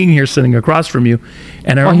never being here, sitting across from you.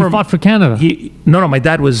 And I remember he fought for Canada. No, my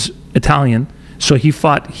dad was Italian, so he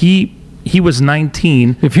fought. He was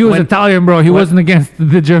 19. If he was Italian, bro, he wasn't against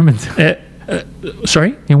the Germans.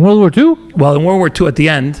 Sorry? In World War II? Well, in World War II at the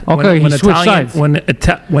end. Okay, he switched sides. When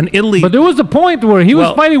Italy... But there was a point where he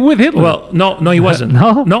was fighting with Hitler. Well, no, he wasn't.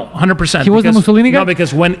 No? No, 100%. He wasn't the Mussolini guy? No,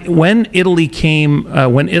 because when Italy came...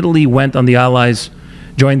 when Italy went on the Allies...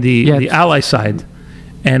 joined the Ally side,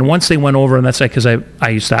 and once they went over, and that's like, because I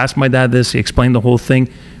used to ask my dad this, he explained the whole thing.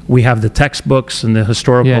 We have the textbooks and the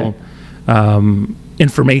historical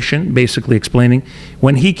information basically explaining.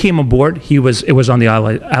 When he came aboard, it was on the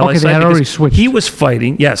Ally side. They had already switched. He was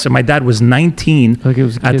fighting, yes, and my dad was 19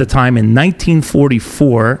 at the time in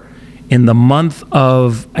 1944, in the month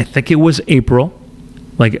of, I think it was April,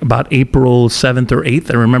 like about April 7th or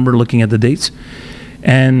 8th. I remember looking at the dates,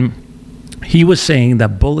 and he was saying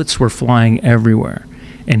that bullets were flying everywhere,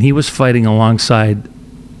 and he was fighting alongside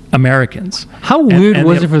Americans. How weird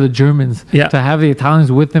was it for the Germans to have the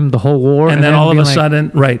Italians with them the whole war? And then all of a sudden,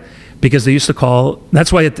 right, because they used to call,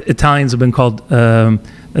 that's why Italians have been called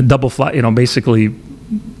double flag, basically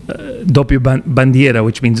doppio bandiera,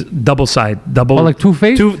 which means double side, like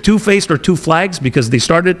two-faced? Two-faced or two flags, because they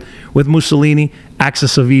started with Mussolini,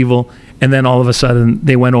 axis of evil, and then all of a sudden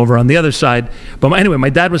they went over on the other side. But anyway, my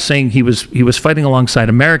dad was saying he was fighting alongside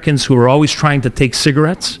Americans who were always trying to take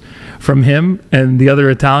cigarettes from him and the other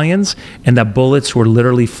Italians, and that bullets were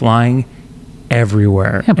literally flying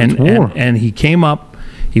everywhere. Yeah, but war. And he came up,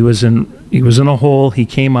 he was in a hole, he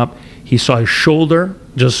came up, he saw his shoulder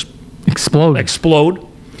just explode.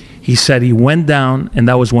 He said he went down, and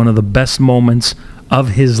that was one of the best moments of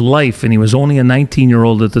his life, and he was only a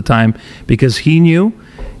 19-year-old at the time, because he knew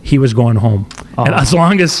he was going home. And as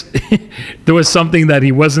long as there was something that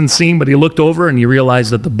he wasn't seeing, but he looked over and he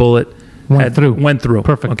realized that the bullet went through.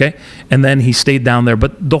 Perfect. Okay? And then he stayed down there.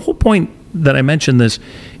 But the whole point that I mentioned this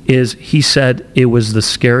is he said it was the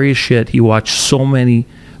scariest shit. He watched so many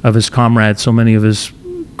of his comrades, so many of his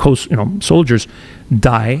soldiers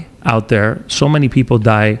die out there. So many people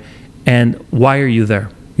die. And why are you there?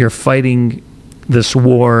 You're fighting this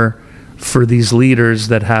war for these leaders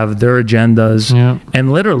that have their agendas. Yeah.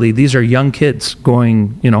 And literally, these are young kids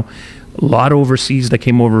going, a lot overseas that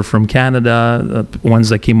came over from Canada, ones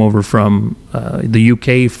that came over from the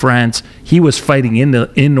UK, France. He was fighting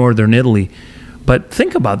in northern Italy. But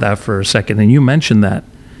think about that for a second, and you mentioned that.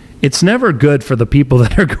 It's never good for the people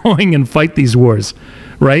that are going and fight these wars,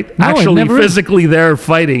 right? No, actually physically there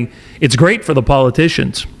fighting. It's great for the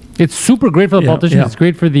politicians. It's super great for the politicians. Yeah. It's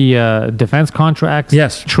great for the defense contracts.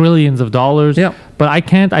 Yes. Trillions of dollars. Yeah. But I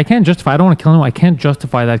can't justify. I don't want to kill anyone. I can't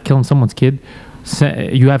justify that killing someone's kid.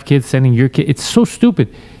 You have kids sending your kid. It's so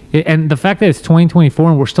stupid. And the fact that it's 2024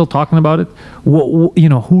 and we're still talking about it, who are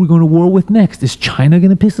we going to war with next? Is China going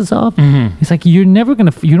to piss us off? Mm-hmm. It's like you're never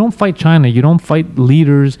going to. You don't fight China. You don't fight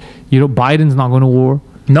leaders. Biden's not going to war.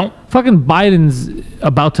 No. Fucking Biden's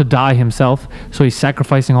about to die himself, so he's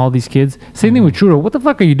sacrificing all these kids. Same thing with Trudeau. What the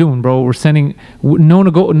fuck are you doing, bro? We're sending no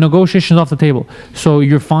negotiations off the table. So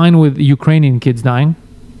you're fine with Ukrainian kids dying.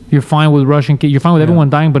 You're fine with Russian kids. You're fine with everyone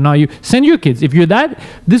dying, but not you. Send your kids. If you're that,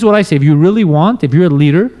 this is what I say. If you really want, if you're a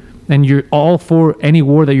leader and you're all for any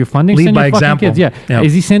war that you're funding, lead send by your fucking example. kids. Yeah. Yeah.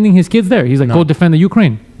 Is he sending his kids there? He's like, go defend the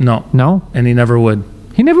Ukraine. No. No? And he never would.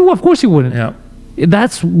 He never would. Of course he wouldn't. Yeah.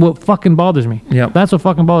 That's what fucking bothers me. Yeah. That's what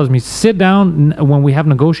fucking bothers me. Sit down when we have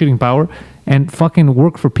negotiating power and fucking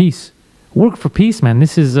work for peace. Work for peace, man.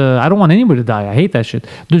 This is, I don't want anybody to die. I hate that shit.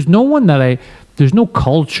 There's no one there's no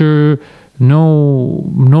culture, no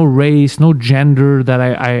race, no gender that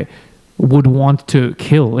I would want to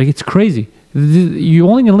kill. Like, it's crazy. You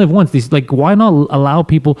only gonna live once. Why not allow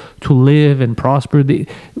people to live and prosper?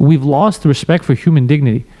 We've lost respect for human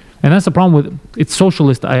dignity. And that's the problem with it's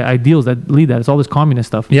socialist ideals that lead that. It's all this communist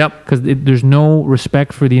stuff. Yep. Because there's no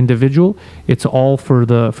respect for the individual. It's all for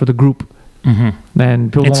the group. Mm-hmm.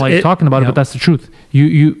 And people don't like talking about it, but that's the truth.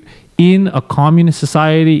 You in a communist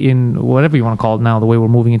society, in whatever you want to call it now, the way we're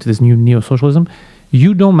moving into this new neo-socialism,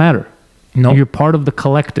 you don't matter. No. You're part of the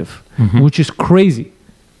collective, which is crazy.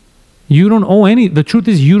 You don't owe the truth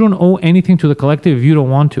is you don't owe anything to the collective if you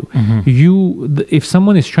don't want to. If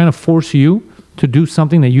someone is trying to force you to do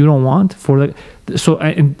something that you don't want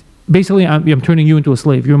and basically I'm turning you into a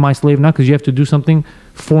slave. You're my slave now because you have to do something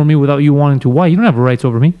for me without you wanting to. Why? You don't have rights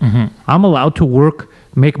over me. I'm allowed to work,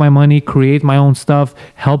 make my money, create my own stuff,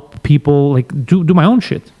 help people, do my own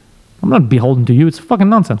shit. I'm not beholden to you. It's fucking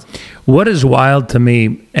nonsense. What is wild to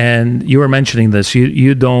me, and you were mentioning this,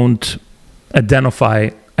 you don't identify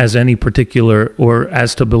as any particular or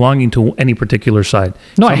as to belonging to any particular side.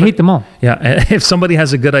 No, I hate them all. Yeah. And if somebody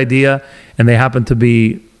has a good idea and they happen to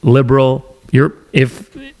be liberal,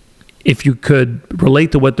 if you could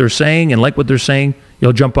relate to what they're saying and like what they're saying,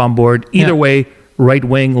 you'll jump on board. Either way, right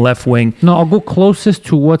wing, left wing. No, I'll go closest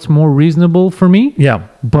to what's more reasonable for me. Yeah.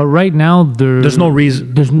 But right now, there's no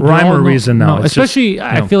reason. There's rhyme or reason now. No, especially,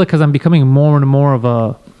 I feel like because I'm becoming more and more of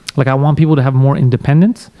a, I want people to have more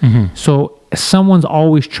independence. So someone's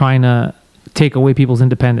always trying to take away people's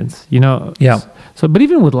independence, Yeah. So, but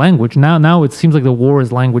even with language, now it seems like the war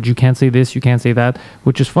is language. You can't say this, you can't say that,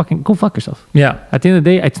 which is go fuck yourself. Yeah. At the end of the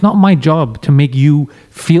day, it's not my job to make you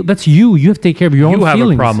feel. That's you. You have to take care of your own feelings. You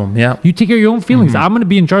have a problem. Yeah. You take care of your own feelings. I'm going to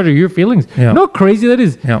be in charge of your feelings. Yeah. You know how crazy that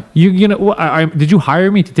is? Yeah. Did you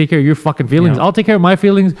hire me to take care of your fucking feelings? Yeah. I'll take care of my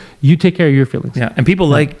feelings. You take care of your feelings. Yeah. And people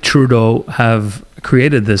like Trudeau have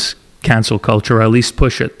created this cancel culture, or at least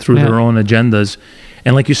push it through their own agendas.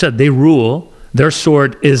 And like you said, they rule. Their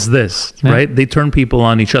sword is this, right? They turn people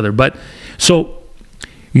on each other. But so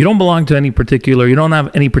you don't belong to any particular, you don't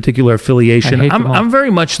have any particular affiliation. I'm very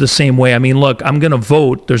much the same way. I mean, look, I'm going to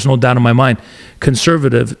vote, there's no doubt in my mind,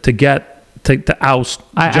 conservative to oust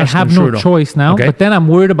I Justin have Trudeau. no choice now, but then I'm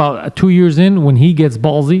worried about 2 years in when he gets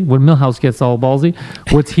ballsy, when Milhouse gets all ballsy,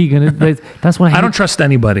 what's he going to, that's what I don't trust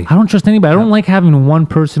anybody. I don't trust anybody. I don't like having one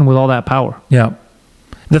person with all that power. Yeah.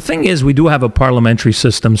 The thing is, we do have a parliamentary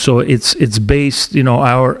system, so it's based,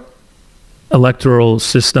 our electoral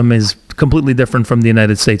system is completely different from the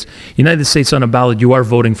United States. United States on a ballot, you are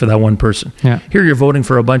voting for that one person. Yeah. Here you're voting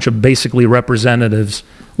for a bunch of basically representatives.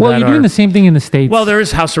 Well, you're doing the same thing in the States. Well, there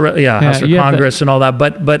is House of Congress and all that,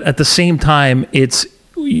 but at the same time, it's,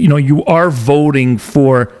 you are voting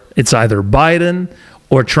for, it's either Biden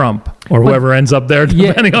or Trump or whoever ends up there,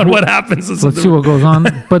 depending on what happens. Let's see what goes on.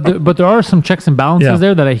 But there are some checks and balances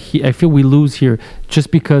there that I feel we lose here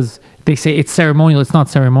just because they say it's ceremonial. It's not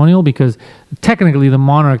ceremonial because technically the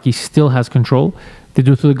monarchy still has control. They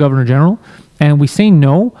do it through the governor general. And we say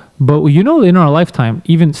no, but in our lifetime,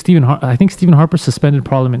 even I think Stephen Harper suspended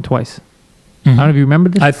Parliament twice. I don't know if you remember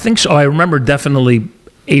this. I think so. I remember definitely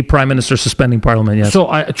a prime minister suspending Parliament, yes. So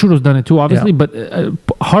Trudeau's done it too, obviously, but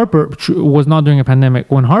Harper was not during a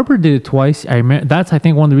pandemic. When Harper did it twice, that's, I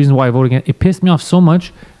think, one of the reasons why I voted against it. It pissed me off so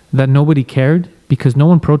much that nobody cared because no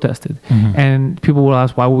one protested. And people will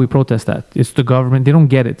ask, why would we protest that? It's the government. They don't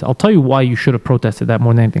get it. I'll tell you why you should have protested that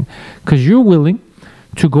more than anything. Because you're willing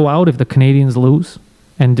to go out if the Canadians lose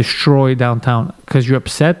and destroy downtown because you're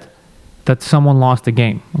upset that someone lost the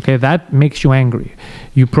game. Okay, that makes you angry.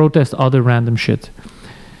 You protest other random shit.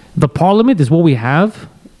 The parliament is what we have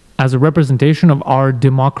as a representation of our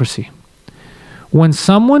democracy. When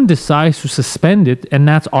someone decides to suspend it, and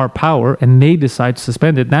that's our power, and they decide to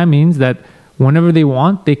suspend it, that means that whenever they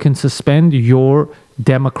want, they can suspend your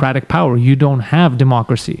democratic power. You don't have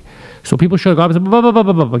democracy. So people should go up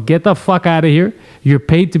and say, get the fuck out of here. You're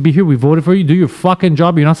paid to be here. We voted for you. Do your fucking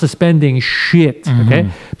job. You're not suspending shit.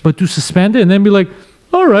 Okay? But to suspend it and then be like,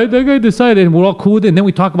 all right, that guy decided, and we're all cool with it, and then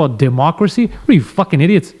we talk about democracy. What are you, fucking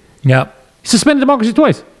idiots? Yeah. He suspended democracy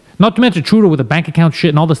twice. Not to mention Trudeau with the bank account shit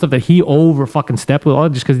and all the stuff that he over fucking stepped with all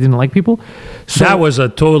just because he didn't like people. So that was a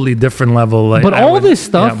totally different level. Like, but all this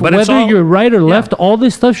stuff, whether you're right or left, all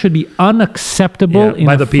this stuff should be unacceptable in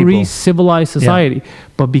a free, civilized society.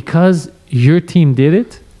 But because your team did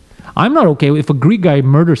it, I'm not okay with if a Greek guy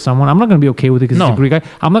murders someone. I'm not going to be okay with it because he's a Greek guy.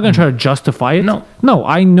 I'm not going to try to justify it. No,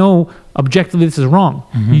 I know objectively this is wrong.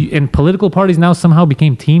 And political parties now somehow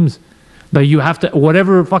became teams. That you have to,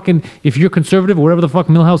 whatever fucking, if you're conservative, whatever the fuck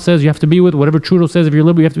Milhouse says you have to be with, whatever Trudeau says if you're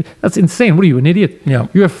liberal, you have to, that's insane. What are you, an idiot? Yeah.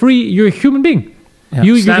 You're a human being.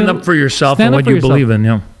 Yeah. Stand up for yourself and what you believe in,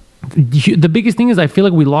 yeah. The biggest thing is I feel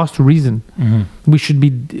like we lost reason.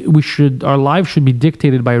 Our lives should be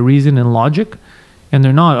dictated by reason and logic, and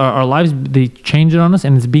they're not. Our lives, they change it on us,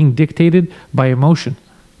 and it's being dictated by emotion.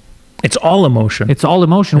 It's all emotion. It's all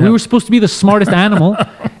emotion. Yeah. We were supposed to be the smartest animal,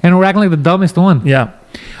 and we're acting like the dumbest one. Yeah.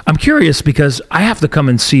 I'm curious because I have to come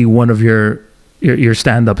and see one of your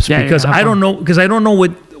stand-ups because I don't know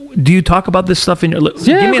what. Do you talk about this stuff in your?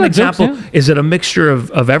 Give me an example. Jokes, yeah. Is it a mixture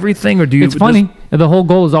of everything, or do you? It's funny. The whole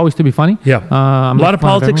goal is always to be funny. Yeah. A lot of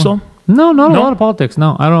politics, though. No, not a lot of politics.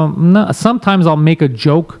 No, I don't. No. Sometimes I'll make a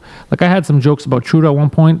joke. Like I had some jokes about Trudeau at one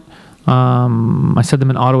point. I said them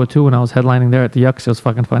in Ottawa too when I was headlining there at the Yucks. It was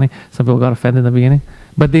fucking funny. Some people got offended in the beginning,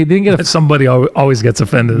 but they didn't get. Somebody always gets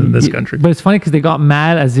offended in this country. But it's funny because they got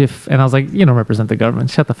mad as if, and I was like, you don't represent the government.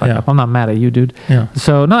 Shut the fuck up. I'm not mad at you, dude. Yeah.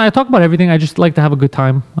 So no, I talk about everything. I just like to have a good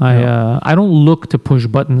time. I don't look to push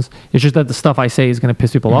buttons. It's just that the stuff I say is going to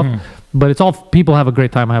piss people off. But it's all people have a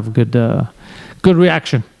great time. I have a good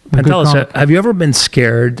reaction. Pantelis, have you ever been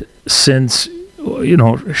scared since?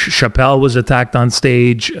 Chappelle was attacked on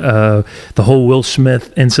stage, the whole Will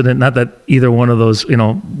Smith incident, not that either one of those,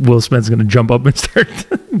 Will Smith's going to jump up and start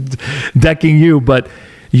decking you, but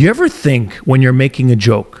you ever think when you're making a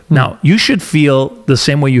joke, now you should feel the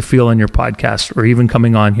same way you feel on your podcast or even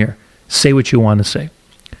coming on here, say what you want to say.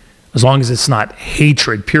 As long as it's not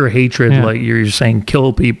hatred, pure hatred, like you're saying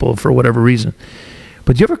kill people for whatever reason.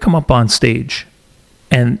 But you ever come up on stage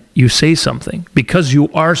and you say something because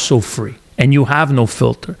you are so free, and you have no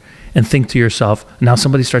filter, and think to yourself, now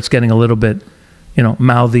somebody starts getting a little bit,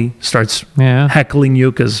 mouthy, starts heckling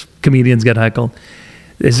you because comedians get heckled.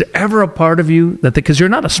 Is there ever a part of you that, because you're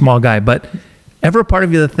not a small guy, but ever a part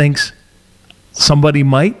of you that thinks somebody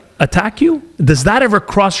might attack you? Does that ever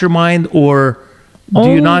cross your mind, or do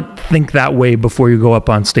you not think that way before you go up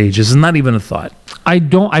on stage? Is it not even a thought?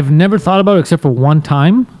 I've never thought about it except for one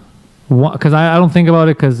time. Because I don't think about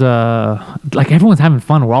it because like everyone's having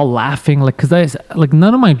fun, we're all laughing, because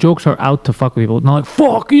none of my jokes are out to fuck with people. Not like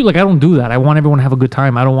fuck you, I don't do that. I want everyone to have a good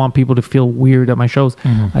time. I don't want people to feel weird at my shows.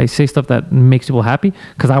 I say stuff that makes people happy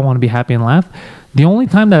because I want to be happy and laugh. The only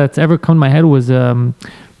time that's ever come to my head was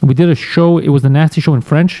we did a show. It was the Nasty Show in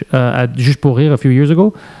French at Juste pour Rire a few years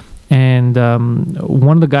ago. And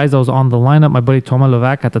one of the guys that was on the lineup, my buddy Thomas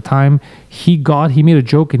Levac at the time, he made a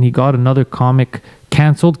joke and he got another comic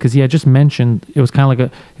canceled because he had just mentioned, it was kind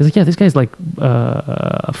of he's like, yeah, this guy's like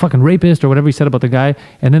a fucking rapist or whatever he said about the guy.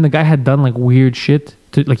 And then the guy had done weird shit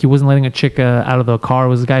he wasn't letting a chick out of the car. It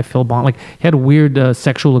was this guy Phil Bond. He had weird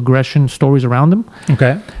sexual aggression stories around him.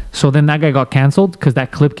 Okay. So then that guy got canceled because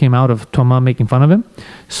that clip came out of Thomas making fun of him.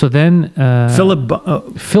 So then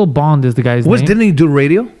Phil Bond is the guy's name. Didn't he do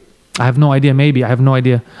radio? I have no idea. Maybe. I have no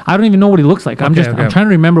idea. I don't even know what he looks like. I'm trying to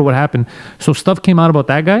remember what happened. So stuff came out about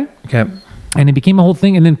that guy. Okay. And it became a whole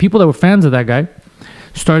thing. And then people that were fans of that guy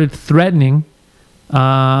started threatening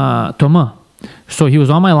Thomas. So he was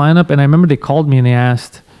on my lineup, and I remember they called me and they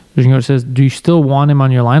asked, says, do you still want him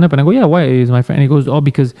on your lineup? And I go, yeah, why? He's my friend. And he goes, oh,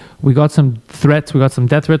 because we got some threats. We got some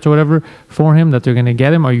death threats or whatever for him that they're going to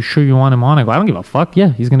get him. Are you sure you want him on? I go, I don't give a fuck. Yeah,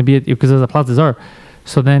 he's going to be it because there's a Place des Arts.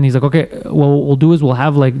 So then he's like, okay, well, what we'll do is we'll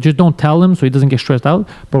have just don't tell him so he doesn't get stressed out,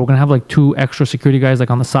 but we're going to have 2 extra security guys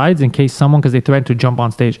on the sides in case because they threatened to jump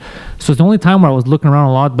on stage. So it's the only time where I was looking around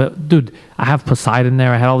a lot, but dude, I have Poseidon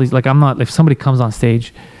there. I had all these, I'm not, if somebody comes on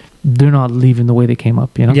stage, they're not leaving the way they came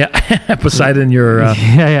up, you know? Yeah. Poseidon, your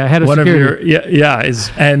head of one security. of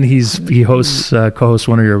your he hosts co-hosts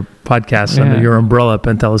one of your podcasts under your umbrella,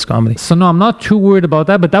 Pantelis Comedy. So no, I'm not too worried about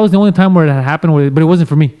that, but that was the only time where it had happened, but it wasn't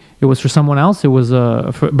for me. It was for someone else. It was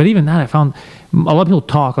but even that, I found a lot of people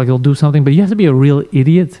talk, like they'll do something, but you have to be a real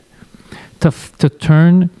idiot to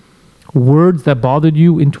turn words that bothered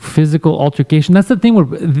you into physical altercation. That's the thing where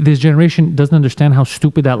this generation doesn't understand how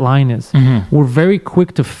stupid that line is. We're very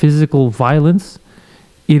quick to physical violence.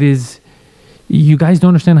 It is, you guys don't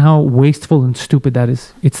understand how wasteful and stupid that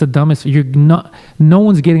is. It's the dumbest. No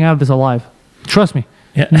one's getting out of this alive. Trust me.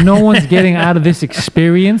 Yeah. No one's getting out of this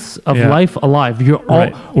experience of life alive.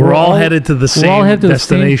 We're all headed to the same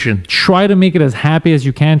destination. Try to make it as happy as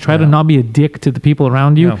you can. Try to not be a dick to the people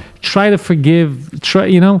around you. Try to forgive.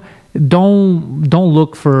 Don't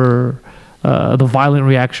look for the violent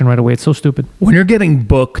reaction right away. It's so stupid. When you're getting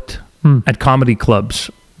booked at comedy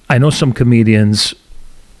clubs, I know some comedians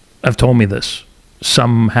have told me this.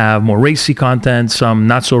 Some have more racy content, some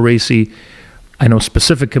not so racy. I know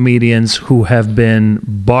specific comedians who have been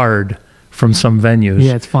barred from some venues.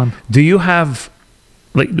 Yeah, it's fun. Do you have,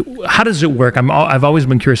 like, how does it work? I've always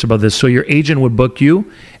been curious about this. So your agent would book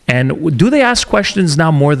you, and do they ask questions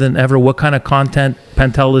now more than ever what kind of content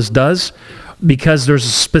Pantelis does? Because there's a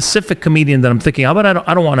specific comedian that I'm thinking, but I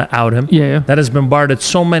don't want to out him. Yeah. That has been barred at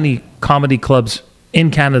so many comedy clubs in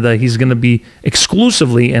Canada. He's going to be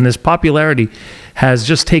exclusively, and his popularity has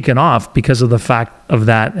just taken off because of the fact of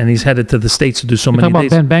that, and he's headed to the States to do so many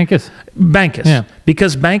days. About Ben Bankus? Bankus. Yeah.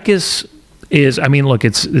 Because Bankus is, I mean, look,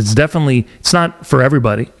 it's definitely, it's not for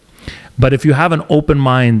everybody, but if you have an open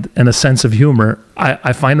mind and a sense of humor,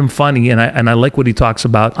 I find him funny, and I like what he talks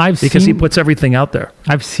about because he puts everything out there.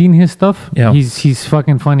 I've seen his stuff. Yeah. He's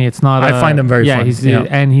fucking funny. It's not. I find him very funny.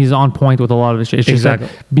 And he's on point with a lot of his shit. It's exactly.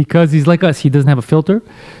 Just that because he's like us, he doesn't have a filter.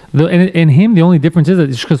 And him, the only difference is that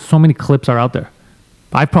it's because so many clips are out there.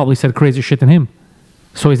 I've probably said crazier shit than him.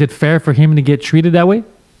 So is it fair for him to get treated that way?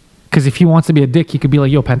 Because if he wants to be a dick, he could be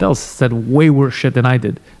like, yo, Pantelis said way worse shit than I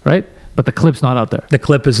did, right? But the clip's not out there. The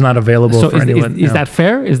clip is not available for anyone. Is that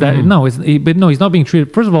fair? Is that no? But no, he's not being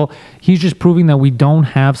treated. First of all, he's just proving that we don't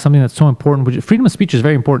have something that's so important. Which freedom of speech is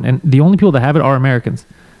very important, and the only people that have it are Americans.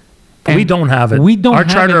 And we don't have it. Our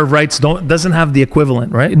Charter of Rights doesn't have the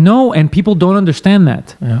equivalent, right? No, and people don't understand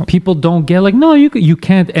that. Yeah. People don't get like, no, you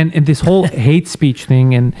can't. And this whole hate speech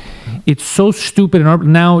thing, and it's so stupid. And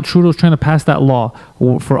now Trudeau's trying to pass that law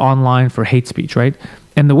for online for hate speech, right?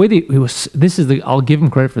 And the way I'll give them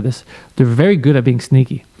credit for this. They're very good at being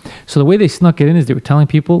sneaky. So the way they snuck it in is they were telling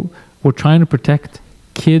people we're trying to protect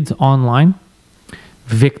kids online,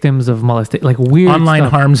 victims of molestation, like weird Online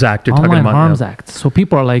stuff. Harms Act. You're Online talking about Harms Act. So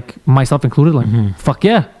people are like, myself included, like, fuck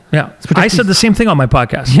yeah. Yeah. I said the same thing on my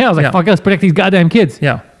podcast. Yeah, I was like, fuck yeah, let's protect these goddamn kids.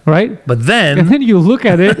 Yeah. Right? But then... And then you look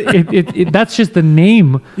at it, that's just the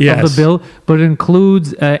name of the bill, but it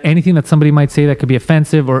includes anything that somebody might say that could be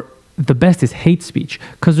offensive, or the best is hate speech,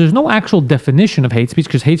 because there's no actual definition of hate speech,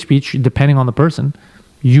 because hate speech, depending on the person,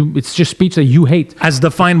 it's just speech that you hate. As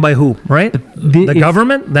defined by who, right? The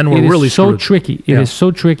government? Then we're really screwed. It is so tricky. It is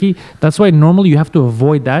so tricky. That's why normally you have to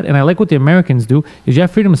avoid that. And I like what the Americans do, is you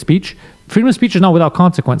have freedom of speech. Freedom of speech is not without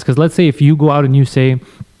consequence, because let's say if you go out and you say,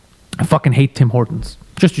 I fucking hate Tim Hortons.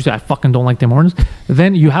 Just you say, I fucking don't like Tim Hortons.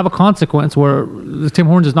 Then you have a consequence where Tim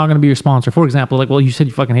Hortons is not going to be your sponsor. For example, like, well, you said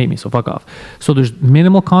you fucking hate me, so fuck off. So there's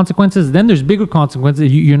minimal consequences. Then there's bigger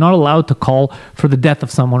consequences. You're not allowed to call for the death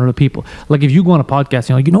of someone or the people. Like if you go on a podcast,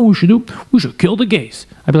 you're like, you know what we should do? We should kill the gays.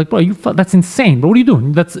 I'd be like, bro, that's insane. But what are you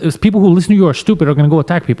doing? It's people who listen to you are stupid are going to go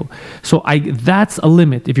attack people. So that's a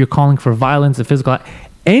limit if you're calling for violence and physical.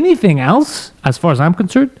 Anything else, as far as I'm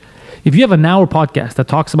concerned, if you have an hour podcast that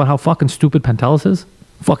talks about how fucking stupid Pantelis is,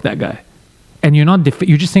 fuck that guy. And you're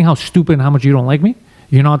just saying how stupid and how much you don't like me.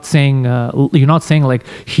 You're not saying like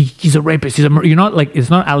he's a rapist. You're not like,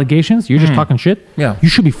 it's not allegations. You're just talking shit. Yeah. You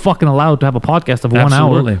should be fucking allowed to have a podcast of 1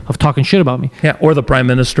 hour of talking shit about me. Yeah. Or the prime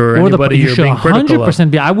minister or anybody you're being critical of.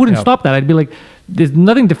 100% I wouldn't stop that. I'd be like, there's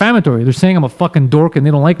nothing defamatory. They're saying I'm a fucking dork and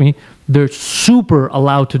they don't like me. They're super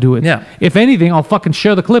allowed to do it. Yeah. If anything, I'll fucking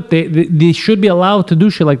share the clip. They should be allowed to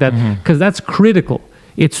do shit like that, because that's critical.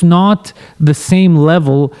 It's not the same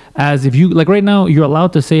level as if you, like right now, you're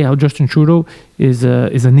allowed to say how Justin Trudeau is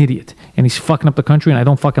an idiot and he's fucking up the country and I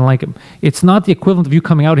don't fucking like him. It's not the equivalent of you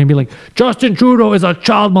coming out and being like, Justin Trudeau is a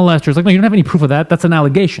child molester. It's like, no, you don't have any proof of that. That's an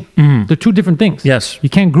allegation. They're two different things. Yes. You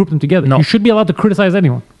can't group them together. No. You should be allowed to criticize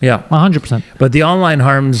anyone. Yeah. 100%. But the Online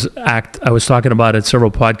Harms Act, I was talking about it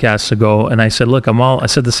several podcasts ago, and I said, look, I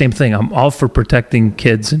said the same thing. I'm all for protecting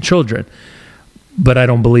kids and children, but I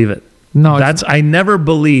don't believe it. No, I never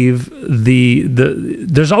believe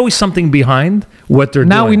there's always something behind what they're doing.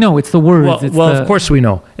 Now we know it's the words. Of course we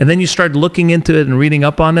know. And then you start looking into it and reading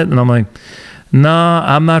up on it, and I'm like, nah,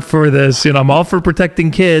 I'm not for this. You know, I'm all for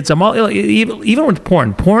protecting kids. I'm all, even with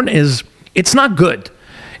porn. Porn it's not good.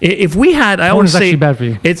 If we had, I always say, bad for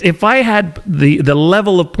you. If I had the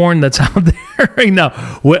level of porn that's out there right now,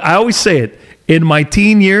 I always say it. In my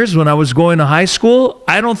teen years, when I was going to high school,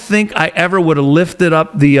 I don't think I ever would have lifted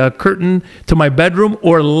up the curtain to my bedroom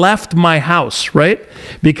or left my house, right?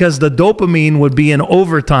 Because the dopamine would be in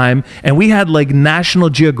overtime, and we had like National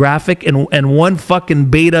Geographic and one fucking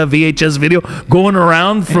beta VHS video going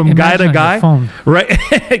around from guy to guy,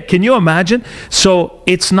 right? Can you imagine? So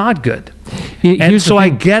it's not good. And so I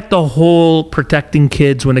get the whole protecting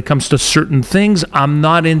kids when it comes to certain things. I'm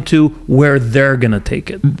not into where they're going to take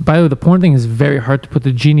it. By the way, the porn thing is very hard to put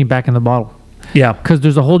the genie back in the bottle. Yeah. Because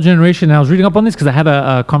there's a whole generation, and I was reading up on this because I had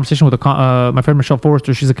a conversation with my friend Michelle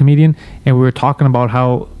Forrester. She's a comedian, and we were talking about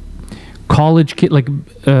how college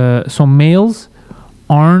so males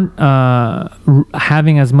aren't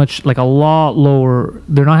having as much, like a lot lower,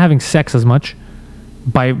 they're not having sex as much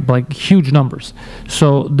by like huge numbers.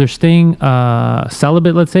 So they're staying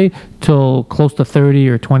celibate, let's say, till close to 30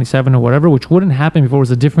 or 27 or whatever, which wouldn't happen before. It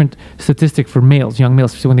was a different statistic for males, young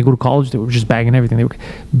males. So when they go to college, they were just bagging everything.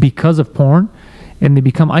 Because of porn, and they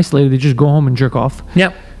become isolated, they just go home and jerk off.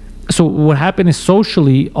 Yeah. So what happened is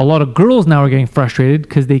socially, a lot of girls now are getting frustrated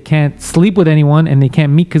because they can't sleep with anyone and they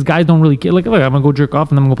can't meet because guys don't really care. Like, look, I'm going to go jerk off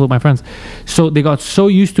and then I'm going to play with my friends. So they got so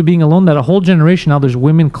used to being alone that a whole generation now, there's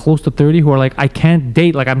women close to 30 who are like, I can't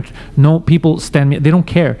date. Like, people stand me. They don't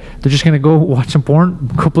care. They're just going to go watch some porn,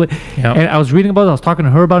 go play. Yep. And I was reading about it. I was talking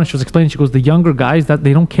to her about it. And she was explaining, she goes, the younger guys, that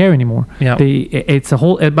they don't care anymore. Yep. It's a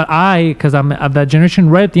whole, but because I'm of that generation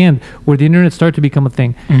right at the end where the internet started to become a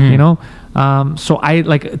thing, you know? So I,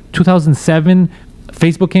 like 2007,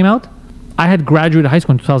 Facebook came out. I had graduated high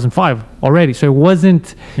school in 2005 already. So it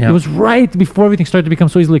wasn't, it was right before everything started to become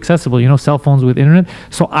so easily accessible, you know, cell phones with internet.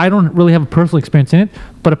 So I don't really have a personal experience in it,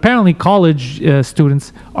 but apparently college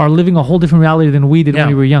students are living a whole different reality than we did when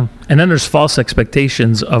we were young. And then there's false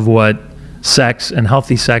expectations of what sex and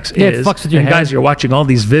healthy sex is. It fucks with your head. Guys, you're watching all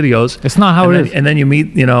these videos. It's not how it is. And then you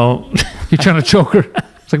meet, you know, you're trying to choke her.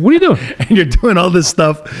 It's like, what are you doing? And you're doing all this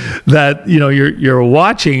stuff that, you know, you're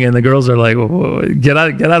watching, and the girls are like, whoa, get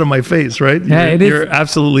out of my face, right? You're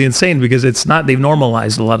absolutely insane because it's not, they've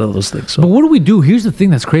normalized a lot of those things. So. But what do we do? Here's the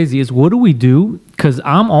thing that's crazy is, what do we do? Because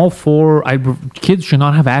I'm all for, kids should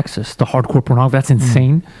not have access to hardcore pornography. That's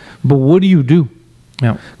insane. But what do you do?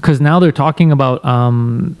 Yeah, because now they're talking about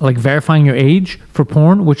like verifying your age for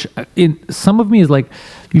porn, which in some of me is like,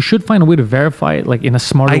 you should find a way to verify it like in a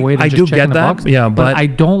smarter way than just checking the box. Yeah, but I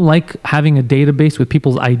don't like having a database with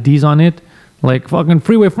people's IDs on it. Like fucking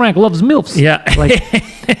Freeway Frank loves MILFs. Yeah. Like,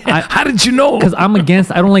 how did you know? Because I don't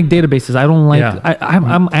like databases. I don't like. Yeah.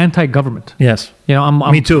 I'm anti-government. Yes. You know,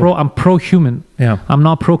 I'm me too. I'm pro-human. Yeah. I'm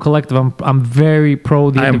not pro-collective. I'm very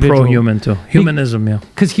pro the individual. I'm pro-human too. Humanism. Yeah.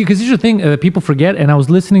 Because here's the thing people forget, and I was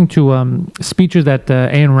listening to speeches that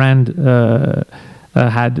Ayn Rand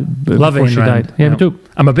had before she died. Yeah, me too.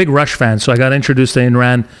 I'm a big Rush fan, so I got introduced to Ayn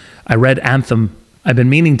Rand. I read Anthem. I've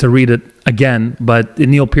been meaning to read it again, but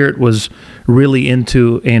Neil Peart was really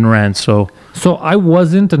into Ayn Rand. So I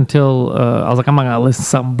wasn't until I was like, I'm not gonna listen to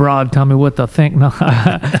something broad. Tell me what to think. No,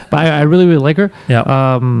 but I really, really like her. Yeah.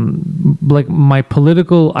 Like my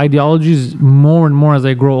political ideologies, more and more as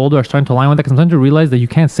I grow older, are starting to align with that. Because I'm starting to realize that you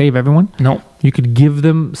can't save everyone. No. You could give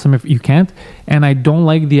them some if you can't. And I don't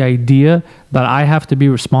like the idea that I have to be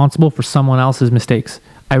responsible for someone else's mistakes.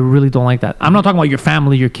 I really don't like that. I'm not talking about your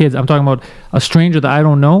family, your kids. I'm talking about a stranger that I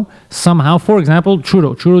don't know. Somehow, for example,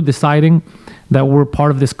 Trudeau deciding that we're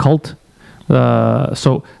part of this cult.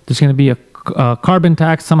 So there's going to be a carbon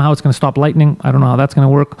tax. Somehow it's going to stop lightning. I don't know how that's going to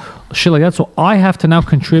work. Shit like that. So I have to now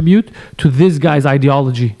contribute to this guy's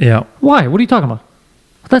ideology. Yeah. Why? What are you talking about?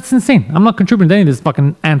 That's insane. I'm not contributing to any of this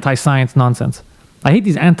fucking anti-science nonsense. I hate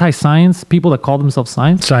these anti-science people that call themselves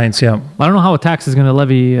science. Science, yeah. I don't know how a tax is going to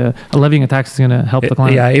levying a tax is going to help the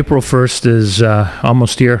climate. Yeah, April 1st is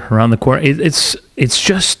almost here, around the corner. It's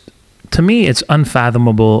just, to me, it's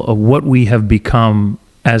unfathomable of what we have become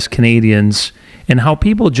as Canadians and how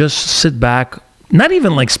people just sit back, not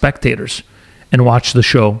even like spectators, and watch the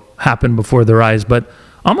show happen before their eyes, but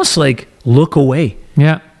almost like look away.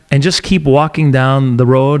 Yeah. And just keep walking down the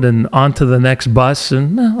road and onto the next bus,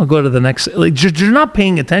 and I'll go to the next. Like, you're not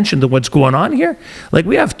paying attention to what's going on here. Like,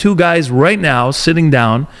 we have two guys right now sitting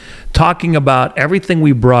down, talking about everything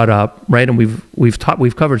we brought up, right? And we've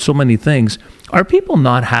covered so many things. Are people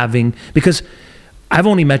not having? Because I've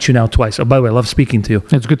only met you now twice. Oh, by the way, I love speaking to you.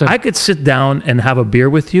 It's good. I could sit down and have a beer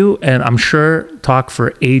with you, and I'm sure talk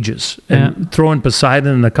for ages, and throw in Poseidon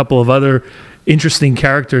and a couple of other interesting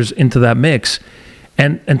characters into that mix,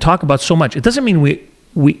 and talk about so much. It doesn't mean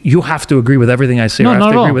you have to agree with everything I say, or I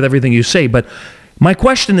have to agree with everything you say, but my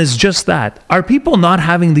question is just that. Are people not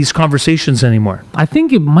having these conversations anymore? I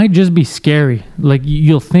think it might just be scary. Like,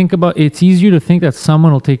 you'll think about, it's easier to think that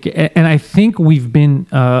someone will take it. And I think we've been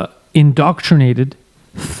indoctrinated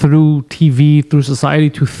through TV, through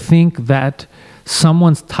society, to think that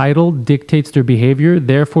someone's title dictates their behavior.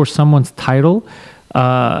 Therefore, someone's title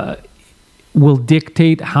will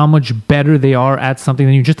dictate how much better they are at something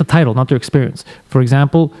than you. Just a title, not their experience. For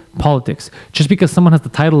example, politics. Just because someone has the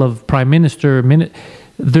title of prime minister,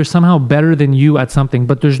 they're somehow better than you at something.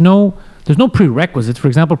 But there's no prerequisites. For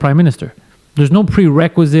example, prime minister. There's no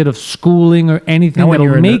prerequisite of schooling or anything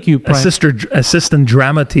that'll make you assistant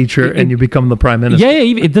drama teacher and you become the prime minister. Yeah,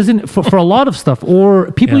 it doesn't for a lot of stuff.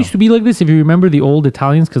 Or people used to be like this. If you remember the old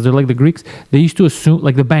Italians, because they're like the Greeks, they used to assume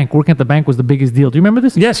like working at the bank was the biggest deal. Do you remember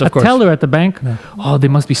this? Yes, of course. A teller at the bank. Yeah. Oh, they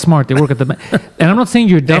must be smart. They work at the bank. And I'm not saying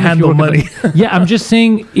you're dumb. They handle money. Yeah, I'm just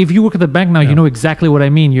saying if you work at the bank now, you know exactly what I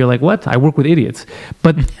mean. You're like, what? I work with idiots.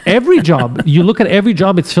 But every job, you look at every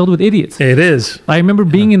job, it's filled with idiots. It is. I remember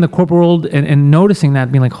being in the corporate world and noticing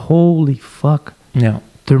that, being like, holy fuck. Yeah.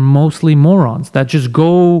 They're mostly morons that just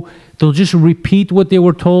they'll just repeat what they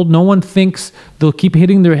were told. No one thinks. They'll keep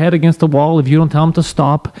hitting their head against the wall if you don't tell them to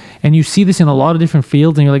stop. And you see this in a lot of different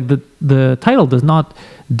fields, and you're like, the title does not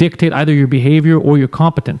dictate either your behavior or your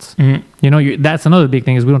competence. Mm-hmm. You know, that's another big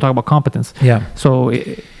thing, is we don't talk about competence. Yeah. So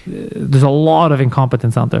there's a lot of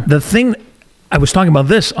incompetence out there. The thing, I was talking about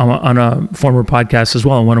this on a former podcast as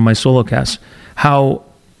well, on one of my solo casts, how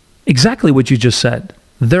exactly what you just said.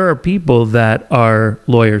 There are people that are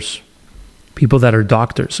lawyers, people that are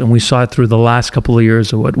doctors, and we saw it through the last couple of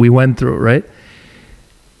years of what we went through, right?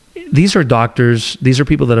 These are doctors. These are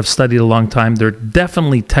people that have studied a long time. They're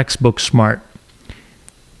definitely textbook smart.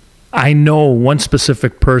 I know one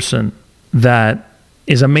specific person that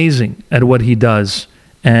is amazing at what he does,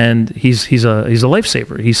 and he's a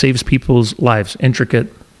lifesaver. He saves people's lives.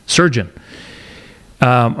 Intricate surgeon.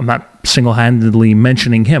 I'm not single-handedly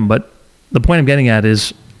mentioning him, but the point I'm getting at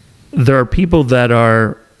is there are people that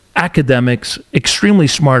are academics, extremely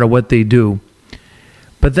smart at what they do,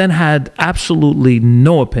 but then had absolutely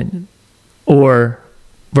no opinion, or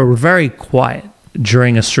were very quiet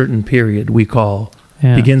during a certain period we call,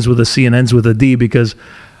 begins with a C and ends with a D, because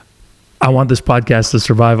I want this podcast to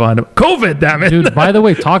survive on COVID, damn it. Dude, by the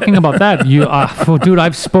way, talking about that, dude,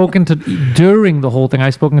 I've spoken to, during the whole thing,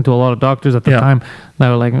 I've spoken to a lot of doctors at the time that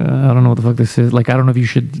were like, I don't know what the fuck this is. Like, I don't know if you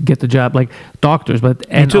should get the jab. Like, doctors,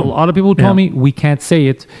 and a lot of people told me we can't say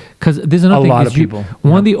it, because there's another thing. A lot of people.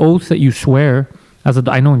 One of the oaths that you swear,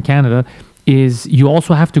 I know in Canada, is you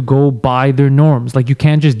also have to go by their norms. Like, you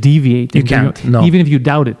can't just deviate. You can't, no. Even if you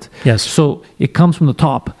doubt it. Yes. So it comes from the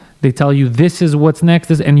top. They tell you this is what's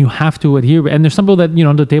next, and you have to adhere. And there's some people that,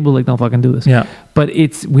 under the table, like, don't fucking do this. Yeah. But we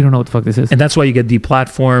don't know what the fuck this is. And that's why you get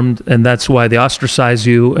deplatformed, and that's why they ostracize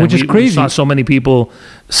you. Which is crazy. We saw so many people,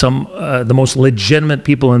 the most legitimate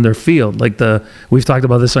people in their field, like we've talked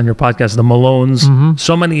about this on your podcast, the Malones,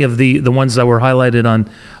 so many of the ones that were highlighted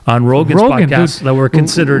on Rogan's podcast, dude, that were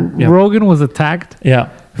considered. Rogan was attacked.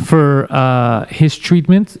 Yeah. For his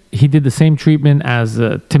treatment. He did the same treatment as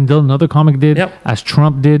Tim Dillon, another comic, did, as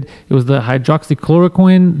Trump did. It was the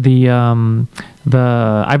hydroxychloroquine, the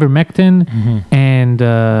ivermectin, and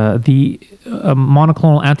the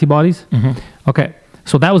monoclonal antibodies. Okay,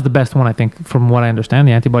 so that was the best one, I think, from what I understand,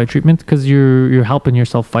 the antibody treatment, because you're helping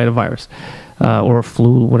yourself fight a virus or a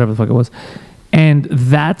flu, whatever the fuck it was. And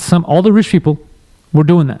all the rich people were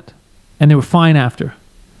doing that, and they were fine after.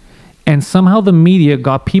 And somehow the media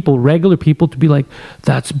got regular people, to be like,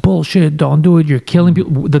 that's bullshit, don't do it, you're killing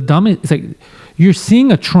people. The dumbest, it's like, you're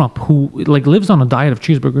seeing a Trump who, like, lives on a diet of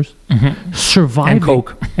cheeseburgers, surviving, and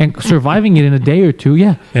Coke, and surviving it in a day or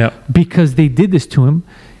two, because they did this to him,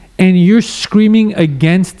 and you're screaming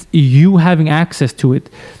against you having access to it.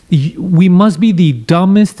 We must be the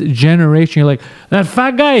dumbest generation. You're like, that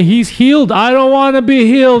fat guy, he's healed. I don't want to be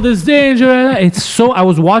healed. It's dangerous. It's so, I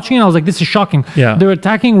was watching and I was like, this is shocking. Yeah. They're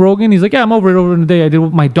attacking Rogan. He's like, yeah, I'm over in a day. I did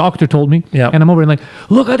what my doctor told me. Yeah. And I'm over and like,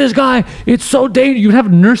 look at this guy. It's so dangerous. You'd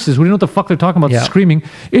have nurses who didn't know what the fuck they're talking about, screaming,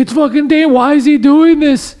 it's fucking dangerous. Why is he doing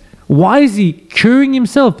this? Why is he curing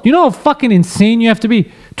himself? You know how fucking insane you have to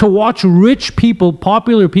be to watch rich people,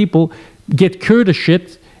 popular people, get cured of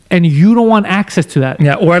shit, and you don't want access to that.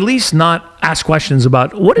 Yeah, or at least not ask questions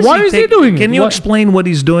about what is Why is he doing it? Can you What- explain what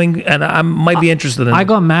he's doing? And I might be interested in I it.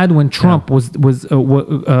 got mad when Trump was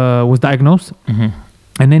diagnosed,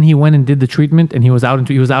 and then he went and did the treatment, and he was out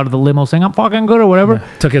of the limo saying I'm fucking good or whatever.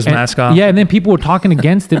 Took his And- mask off. Yeah, and then people were talking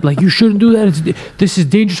against it, like you shouldn't do that. This is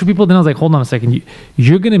dangerous for people. Then I was like, hold on a second,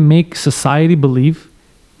 you're gonna make society believe.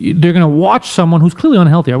 They're gonna watch someone who's clearly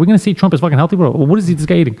unhealthy. Are we gonna say Trump is fucking healthy, bro? What is this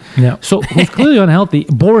guy eating? Yeah. So who's clearly unhealthy?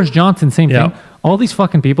 Boris Johnson, same Yeah. thing. All these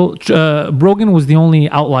fucking people. Rogan was the only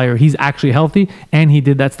outlier. He's actually healthy, and he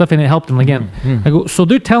did that stuff, and it helped him again. I go, so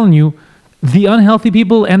they're telling you, the unhealthy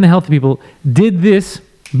people and the healthy people did this.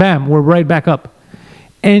 Bam, we're right back up.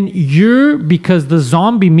 And because the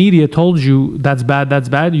zombie media told you that's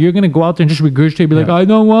bad, you're going to go out there and just regurgitate, be like, I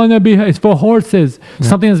don't want to be, it's for horses.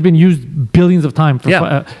 Something that's been used billions of times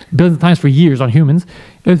for years on humans.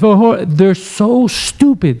 It's for they're so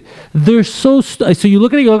stupid. So you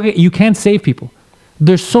look at it, you can't save people.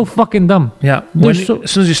 They're so fucking dumb. Yeah. As As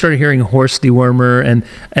soon as you started hearing horse dewormer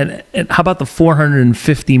and how about the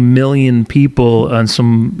 450 million people on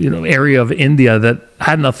some area of India that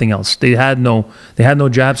had nothing else. They had no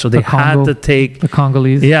jab, so they had to take the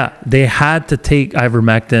Congolese. Yeah, they had to take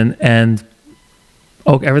ivermectin, and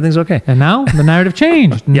everything's okay. And now the narrative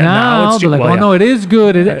changed. Yeah, now they're like, no, it is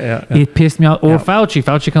good. It pissed me out. Or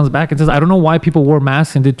Fauci comes back and says, I don't know why people wore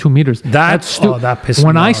masks and did 2 meters. That's stupid. That pissed me off.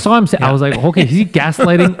 When I saw him say, I was like, okay, is he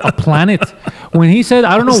gaslighting a planet? When he said,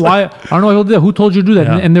 I don't know why he'll do that. Who told you to do that?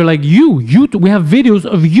 Yeah. And they're like, we have videos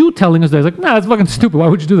of you telling us that. It's like, nah, that's fucking stupid. Why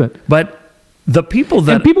would you do that? But the people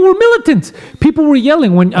that... And people were militant. People were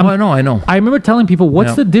yelling. I know. I remember telling people,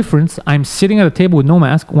 what's the difference? I'm sitting at a table with no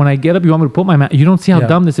mask. When I get up, you want me to put my mask. You don't see how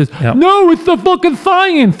dumb this is. Yeah. No, it's the fucking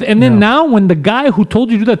science. And then now when the guy who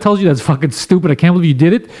told you to do that tells you that's fucking stupid, I can't believe you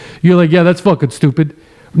did it. You're like, yeah, that's fucking stupid.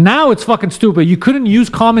 Now it's fucking stupid. You couldn't use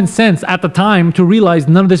common sense at the time to realize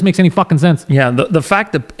none of this makes any fucking sense. Yeah, the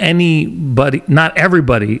fact that anybody, not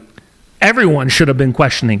everybody, everyone should have been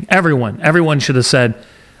questioning. Everyone should have said,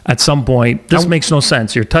 at some point, this makes no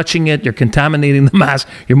sense. You're touching it, you're contaminating the mask,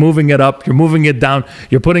 you're moving it up, you're moving it down,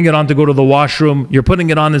 you're putting it on to go to the washroom, you're putting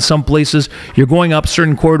it on in some places, you're going up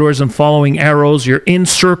certain corridors and following arrows, you're in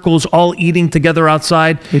circles, all eating together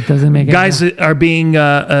outside. It doesn't make any sense. Guys are being,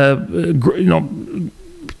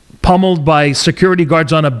 pummeled by security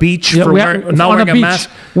guards on a beach for not wearing a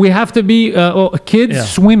mask. We have to be kids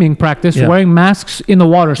swimming practice, wearing masks in the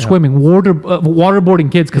water, swimming,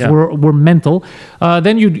 waterboarding kids because we're mental.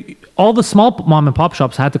 Then all the small mom and pop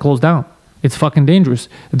shops had to close down. It's fucking dangerous.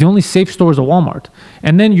 The only safe store is a Walmart.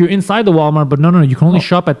 And then you're inside the Walmart, but no, you can only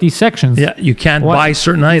shop at these sections. Yeah, you can't buy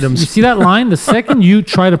certain items. You see that line? The second you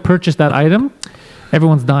try to purchase that item,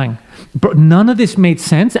 everyone's dying. Bro, none of this made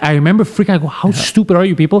sense. I remember freaking out. I go, how stupid are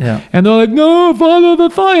you people? Yeah. And they're like, no, follow the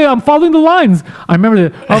fire. I'm following the lines. I remember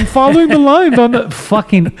that. I'm following the lines on the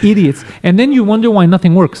fucking idiots. And then you wonder why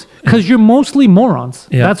nothing works. Because you're mostly morons.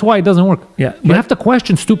 Yeah. That's why it doesn't work. Yeah. You have to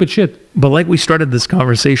question stupid shit. But like we started this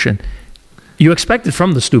conversation, you expect it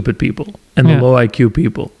from the stupid people and the low IQ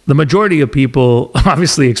people. The majority of people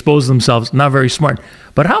obviously expose themselves, not very smart.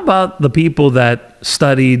 But how about the people that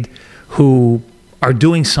studied, who are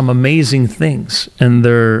doing some amazing things in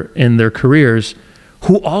their careers,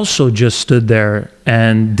 who also just stood there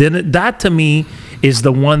and didn't? That to me is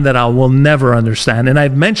the one that I will never understand. And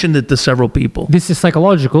I've mentioned it to several people. This is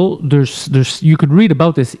psychological. There's you could read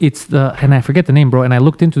about this. It's and I forget the name, bro. And I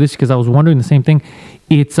looked into this because I was wondering the same thing.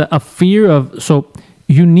 It's a fear of, so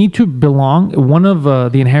you need to belong. One of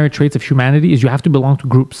the inherent traits of humanity is you have to belong to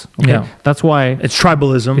groups. Okay? Yeah. That's why It's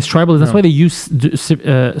tribalism. That's why they use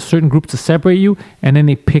certain groups to separate you, and then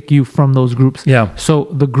they pick you from those groups. Yeah. So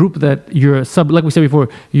the group that you're like we said before,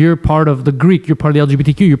 you're part of the Greek, you're part of the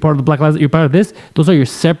LGBTQ, you're part of the Black Lives, you're part of this. Those are your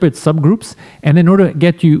separate subgroups. And in order to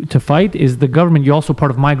get you to fight is the government. You're also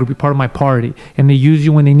part of my group. You're part of my party, and they use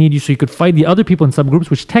you when they need you, so you could fight the other people in subgroups,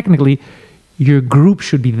 which technically your group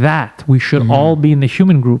should be that. We should all be in the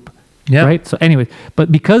human group. Yeah. Right. So anyway,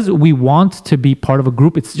 but because we want to be part of a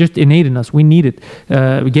group, it's just innate in us. We need it.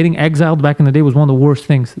 Getting exiled back in the day was one of the worst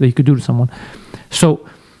things that you could do to someone. So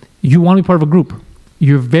you want to be part of a group.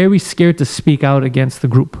 You're very scared to speak out against the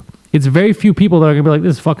group. It's very few people that are going to be like,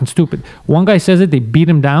 this is fucking stupid. One guy says it, they beat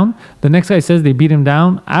him down. The next guy says they beat him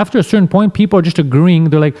down. After a certain point, people are just agreeing.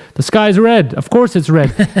 They're like, the sky's red. Of course it's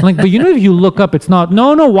red. I'm like, but you know, if you look up, it's not.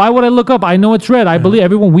 No, why would I look up? I know it's red. I believe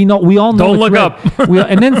everyone, we all know Don't it's look red. up.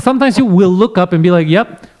 And then sometimes you will look up and be like,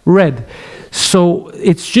 yep, red. So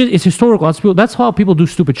it's historical. That's how people do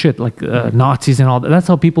stupid shit, like Nazis and all that. That's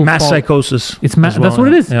how people mass psychosis. That's what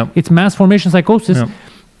it is. Yep. It's mass formation psychosis. Yep.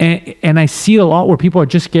 And I see it a lot where people are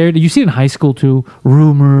just scared. You see it in high school too,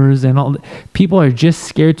 rumors and all. People are just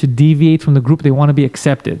scared to deviate from the group. They want to be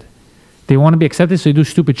accepted. They want to be accepted, so they do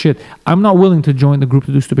stupid shit. I'm not willing to join the group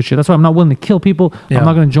to do stupid shit. That's why I'm not willing to kill people. Yeah. I'm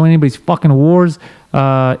not going to join anybody's fucking wars.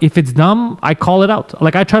 If it's dumb, I call it out.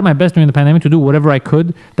 Like, I tried my best during the pandemic to do whatever I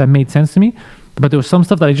could that made sense to me. But there was some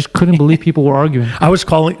stuff that I just couldn't believe people were arguing. I was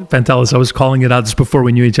calling it out just before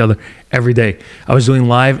we knew each other every day. I was doing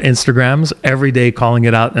live Instagrams every day, calling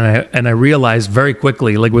it out, and I realized very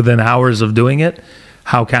quickly, like within hours of doing it,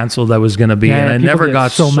 how canceled I was going to be. Yeah, and I people never get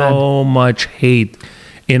got so much hate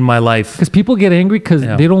in my life. Because people get angry because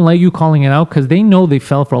they don't like you calling it out because they know they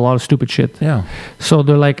fell for a lot of stupid shit. Yeah. So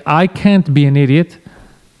they're like, I can't be an idiot.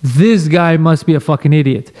 This guy must be a fucking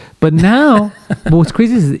idiot. But now, but what's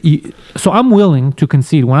crazy is, so I'm willing to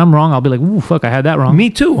concede. When I'm wrong, I'll be like, ooh, fuck, I had that wrong. Me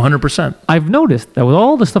too, 100%. I've noticed that with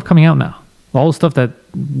all the stuff coming out now, all the stuff that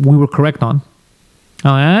we were correct on,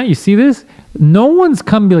 oh, yeah, you see this? No one's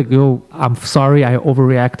come be like, yo, I'm sorry, I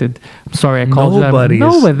overreacted. I'm sorry, I called you that.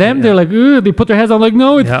 No, but them, they're like, they put their heads on like,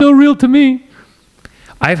 no, it's still real to me.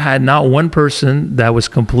 I've had not one person that was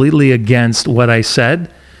completely against what I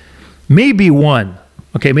said. Maybe one.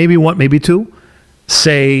 Okay, maybe one, maybe two.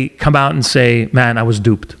 Come out and say, man, I was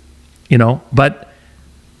duped. You know, but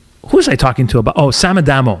who was I talking to about? Oh, Sam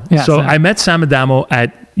Adamo. Yeah, so Sam. I met Sam Adamo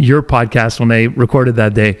at your podcast when they recorded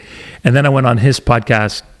that day. And then I went on his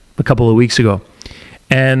podcast a couple of weeks ago.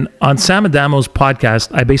 And on Sam Adamo's podcast,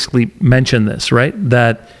 I basically mentioned this, right?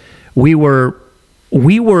 That we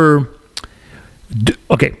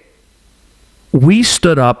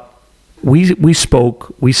stood up, we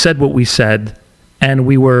spoke, we said what we said, and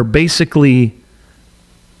we were basically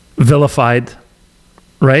vilified,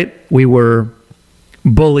 right? We were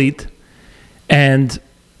bullied. And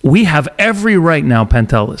we have every right now,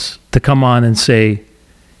 Pantelis, to come on and say,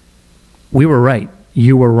 we were right,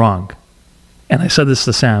 you were wrong. And I said this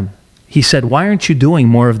to Sam. He said, why aren't you doing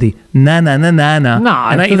more of the na. No,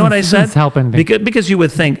 and you know what I said? Help anything. Because you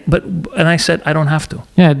would think, and I said, I don't have to.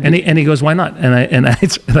 Yeah. And he goes, why not? And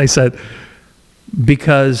I said,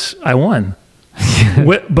 because I won.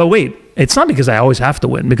 But wait, it's not because I always have to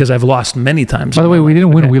win, because I've lost many times. By the way, we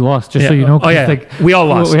didn't win, we lost, just so you know. Oh, yeah. Like, we all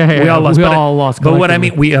lost. We all lost. We all lost But what I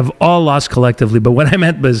mean, we have all lost collectively. But what I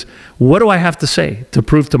meant was, what do I have to say to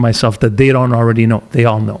prove to myself that they don't already know? They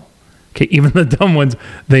all know. Okay, even the dumb ones,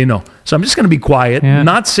 they know. So I'm just going to be quiet,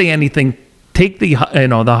 not say anything, take the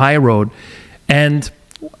high road, and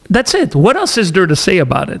that's it. What else is there to say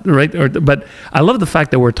about it, right? But I love the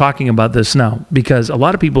fact that we're talking about this now, because a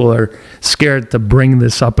lot of people are scared to bring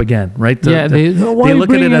this up again, right? They look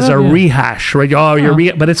at it as a rehash, right?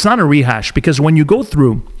 But it's not a rehash, because when you go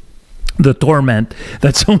through the torment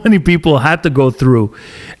that so many people had to go through,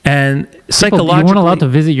 and psychologically, you weren't allowed to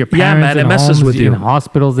visit your parents. Yeah, man, it messes with you. In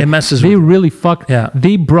hospitals, it messes. They really fucked. Yeah,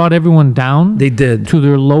 they brought everyone down. They did to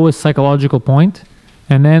their lowest psychological point.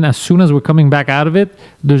 And then as soon as we're coming back out of it,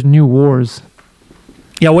 there's new wars.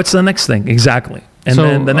 Yeah, what's the next thing? Exactly. And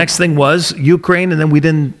then the next thing was Ukraine, and then we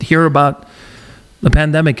didn't hear about the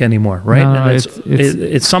pandemic anymore, right? No, and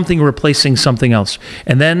it's something replacing something else.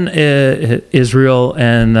 And then Israel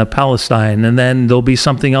and Palestine, and then there'll be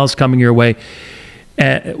something else coming your way.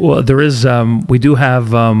 Well, there is, we do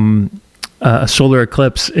have a solar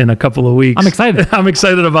eclipse in a couple of weeks. I'm excited. I'm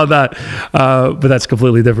excited about that. But that's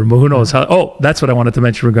completely different. But who knows how? Oh, that's what I wanted to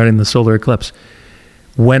mention regarding the solar eclipse.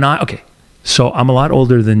 So I'm a lot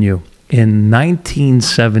older than you. In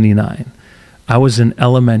 1979, I was in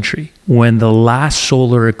elementary when the last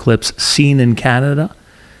solar eclipse seen in Canada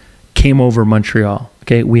came over Montreal.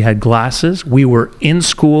 Okay, we had glasses. We were in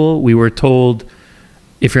school. We were told,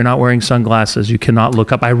 if you're not wearing sunglasses, you cannot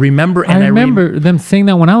look up. I remember them saying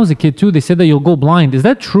that when I was a kid too. They said that you'll go blind. Is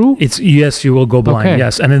that true? Yes, you will go blind. Okay.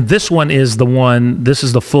 Yes, and then this is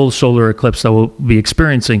the full solar eclipse that we'll be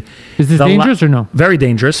experiencing. Is this dangerous or no? Very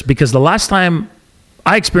dangerous, because the last time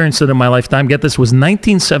I experienced it in my lifetime, get this, was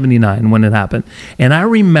 1979 when it happened. And I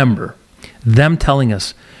remember them telling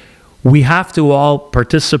us, we have to all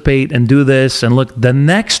participate and do this. And look, the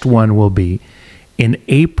next one will be in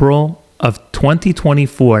April of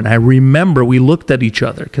 2024. And I remember we looked at each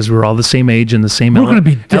other, because we were all the same age and the same... We're going to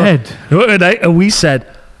be dead. And we said,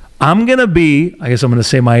 I'm going to be, I guess I'm going to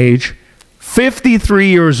say my age, 53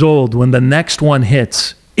 years old when the next one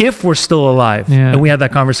hits, if we're still alive. Yeah. And we had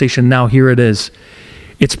that conversation. Now here it is.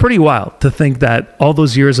 It's pretty wild to think that all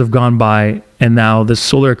those years have gone by, and now this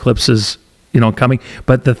solar eclipse is, coming.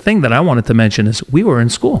 But the thing that I wanted to mention is, we were in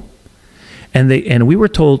school, and we were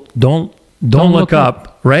told, don't look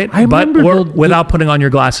up, right? I remember without putting on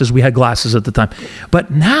your glasses. We had glasses at the time.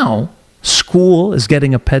 But now school is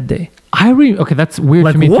getting a ped day. Okay, that's weird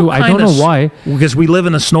to me what too. I don't know why. Because we live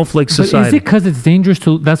in a snowflake But society. is it because it's dangerous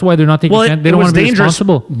to? That's why they're not taking. They don't want to be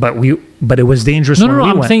responsible. But it was dangerous. No, when we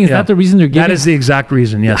I'm went. saying is that the reason they're giving? That is the exact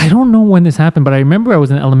reason. Yes. I don't know when this happened, but I remember I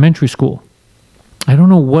was in elementary school. I don't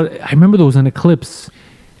know what. I remember there was an eclipse,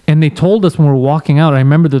 and they told us when we were walking out. I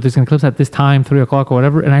remember that there's an eclipse at this time, 3 o'clock or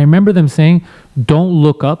whatever. And I remember them saying, "Don't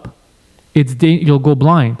look up. You'll go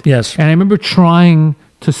blind." Yes. And I remember trying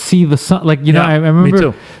to see the sun, I remember. Me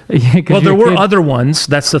too. Yeah, well, there were other ones.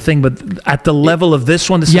 That's the thing, but at the level of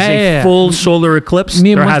this one, this is a full solar eclipse.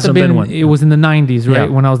 There hasn't been one. It was in the 90s,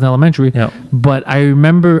 right, when I was in elementary. Yeah. But I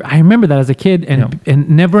remember that as a kid, and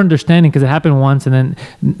never understanding, because it happened once, and then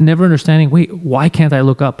never understanding. Wait, why can't I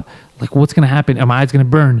look up? Like, what's going to happen? Are my eyes going to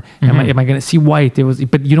burn? Am I going to see white?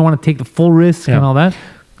 But you don't want to take the full risk and all that.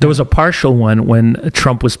 There was a partial one when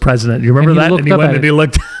Trump was president. You remember that? And he went and he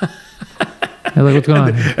looked. Like, what's going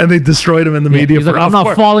on? And they destroyed him in the media. He's like, I'm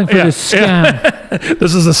not falling for this scam.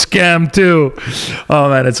 This is a scam too. Oh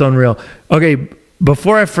man, it's unreal. Okay,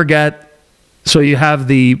 before I forget, so you have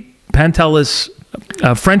the Pantelis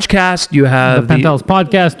Frenchcast. You have the Pantelis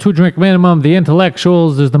Podcast, 2 Drink Minimum, The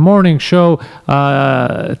Intellectuals. There's the Morning Show.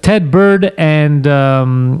 Ted Bird and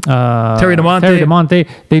Terry DeMonte.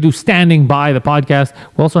 They do Standing By, the podcast.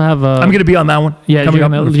 We also have. I'm going to be on that one. Yeah, you're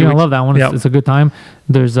gonna love that one. Yep. It's a good time.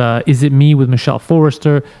 There's Is It Me with Michelle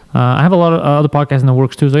Forrester. I have a lot of other podcasts in the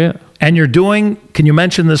works too. So yeah. And you're doing? Can you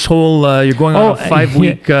mention this whole? You're going on a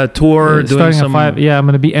 5-week tour. Starting at 5. Yeah, I'm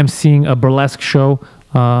going to be emceeing a burlesque show.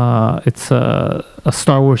 It's a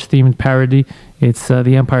Star Wars themed parody. It's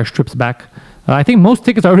The Empire Strips Back. I think most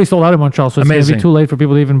tickets are already sold out in Montreal, so it's going to be too late for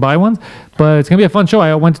people to even buy ones. But it's going to be a fun show.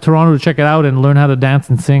 I went to Toronto to check it out and learn how to dance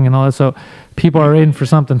and sing and all that. So people are in for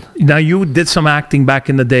something. Now, you did some acting back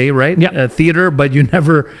in the day, right? Yeah. Theater, but you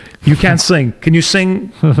can't sing. Can you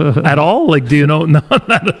sing at all? Like, do you know? No,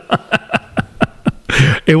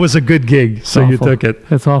 It was a good gig, so you took it.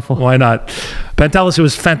 It's awful. Why not? Pantelis, it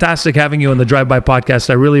was fantastic having you on the Drive By Podcast.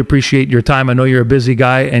 I really appreciate your time. I know you're a busy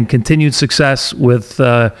guy, and continued success with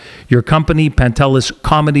your company, Pantelis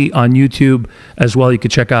Comedy, on YouTube as well. You can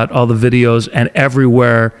check out all the videos, and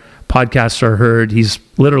everywhere podcasts are heard. He's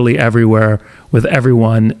literally everywhere with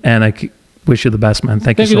everyone, and I wish you the best, man.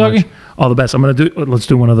 Thank you so much. All the best. Let's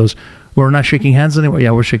do one of those. We're not shaking hands anymore.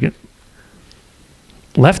 Yeah, we're shaking.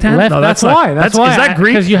 Left hand? No, that's why. That's why. Is that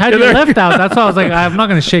Greek? Because you had your left out. That's why I was like, I'm not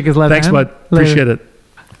going to shake his left hand. Thanks, bud. Appreciate it.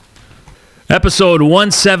 Episode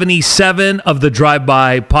 177 of the Drive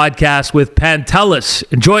By Podcast with Pantelis.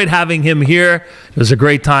 Enjoyed having him here. It was a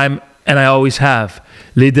great time, and I always have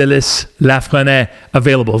Les Délices Lafrenière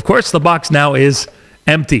available. Of course, the box now is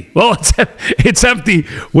empty. Well, it's empty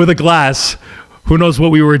with a glass. Who knows what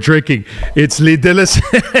we were drinking? It's Les Délices.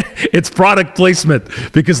 It's product placement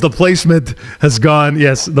because the placement has gone.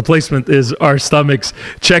 Yes, the placement is our stomachs.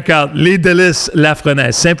 Check out Les Délices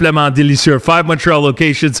Lafrenière. Simplement délicieux. 5 Montreal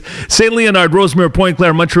locations. St. Leonard, Rosemere,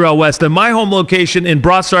 Pointe-Claire, Montreal West, and my home location in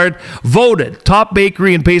Brossard. Voted top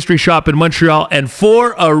bakery and pastry shop in Montreal. And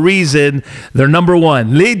for a reason, they're number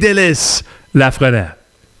 1. Les Délices Lafrenière.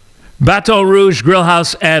 Baton Rouge Grill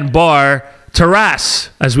House and Bar. Terrace,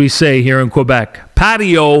 as we say here in Quebec.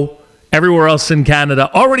 Patio, everywhere else in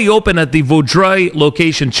Canada. Already open at the Vaudreuil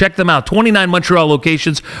location. Check them out. 29 Montreal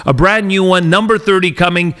locations. A brand new one, number 30,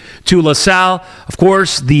 coming to LaSalle. Of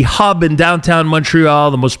course, the hub in downtown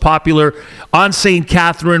Montreal, the most popular. On St.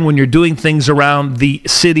 Catherine, when you're doing things around the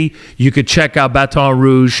city, you could check out Baton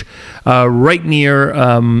Rouge, right near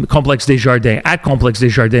Complexe Desjardins. At Complexe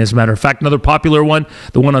Desjardins, as a matter of fact. Another popular one,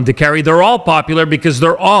 the one on DeCarry. They're all popular because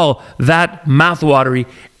they're all that mouthwatery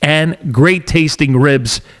and great tasting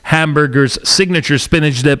ribs, hamburgers, signature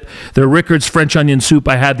spinach dip, their Rickard's French onion soup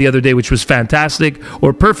I had the other day, which was fantastic,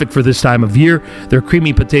 or perfect for this time of year, their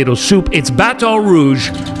creamy potato soup. It's Baton Rouge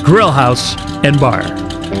Grill House and Bar.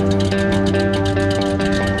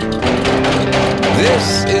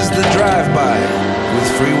 This is the Drive-By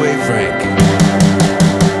with Freeway Frank.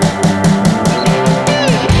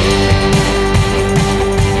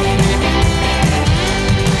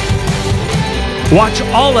 Watch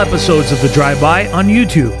all episodes of The Drive-By on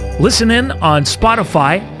YouTube. Listen in on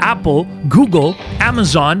Spotify, Apple, Google,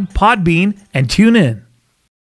 Amazon, Podbean, and tune in.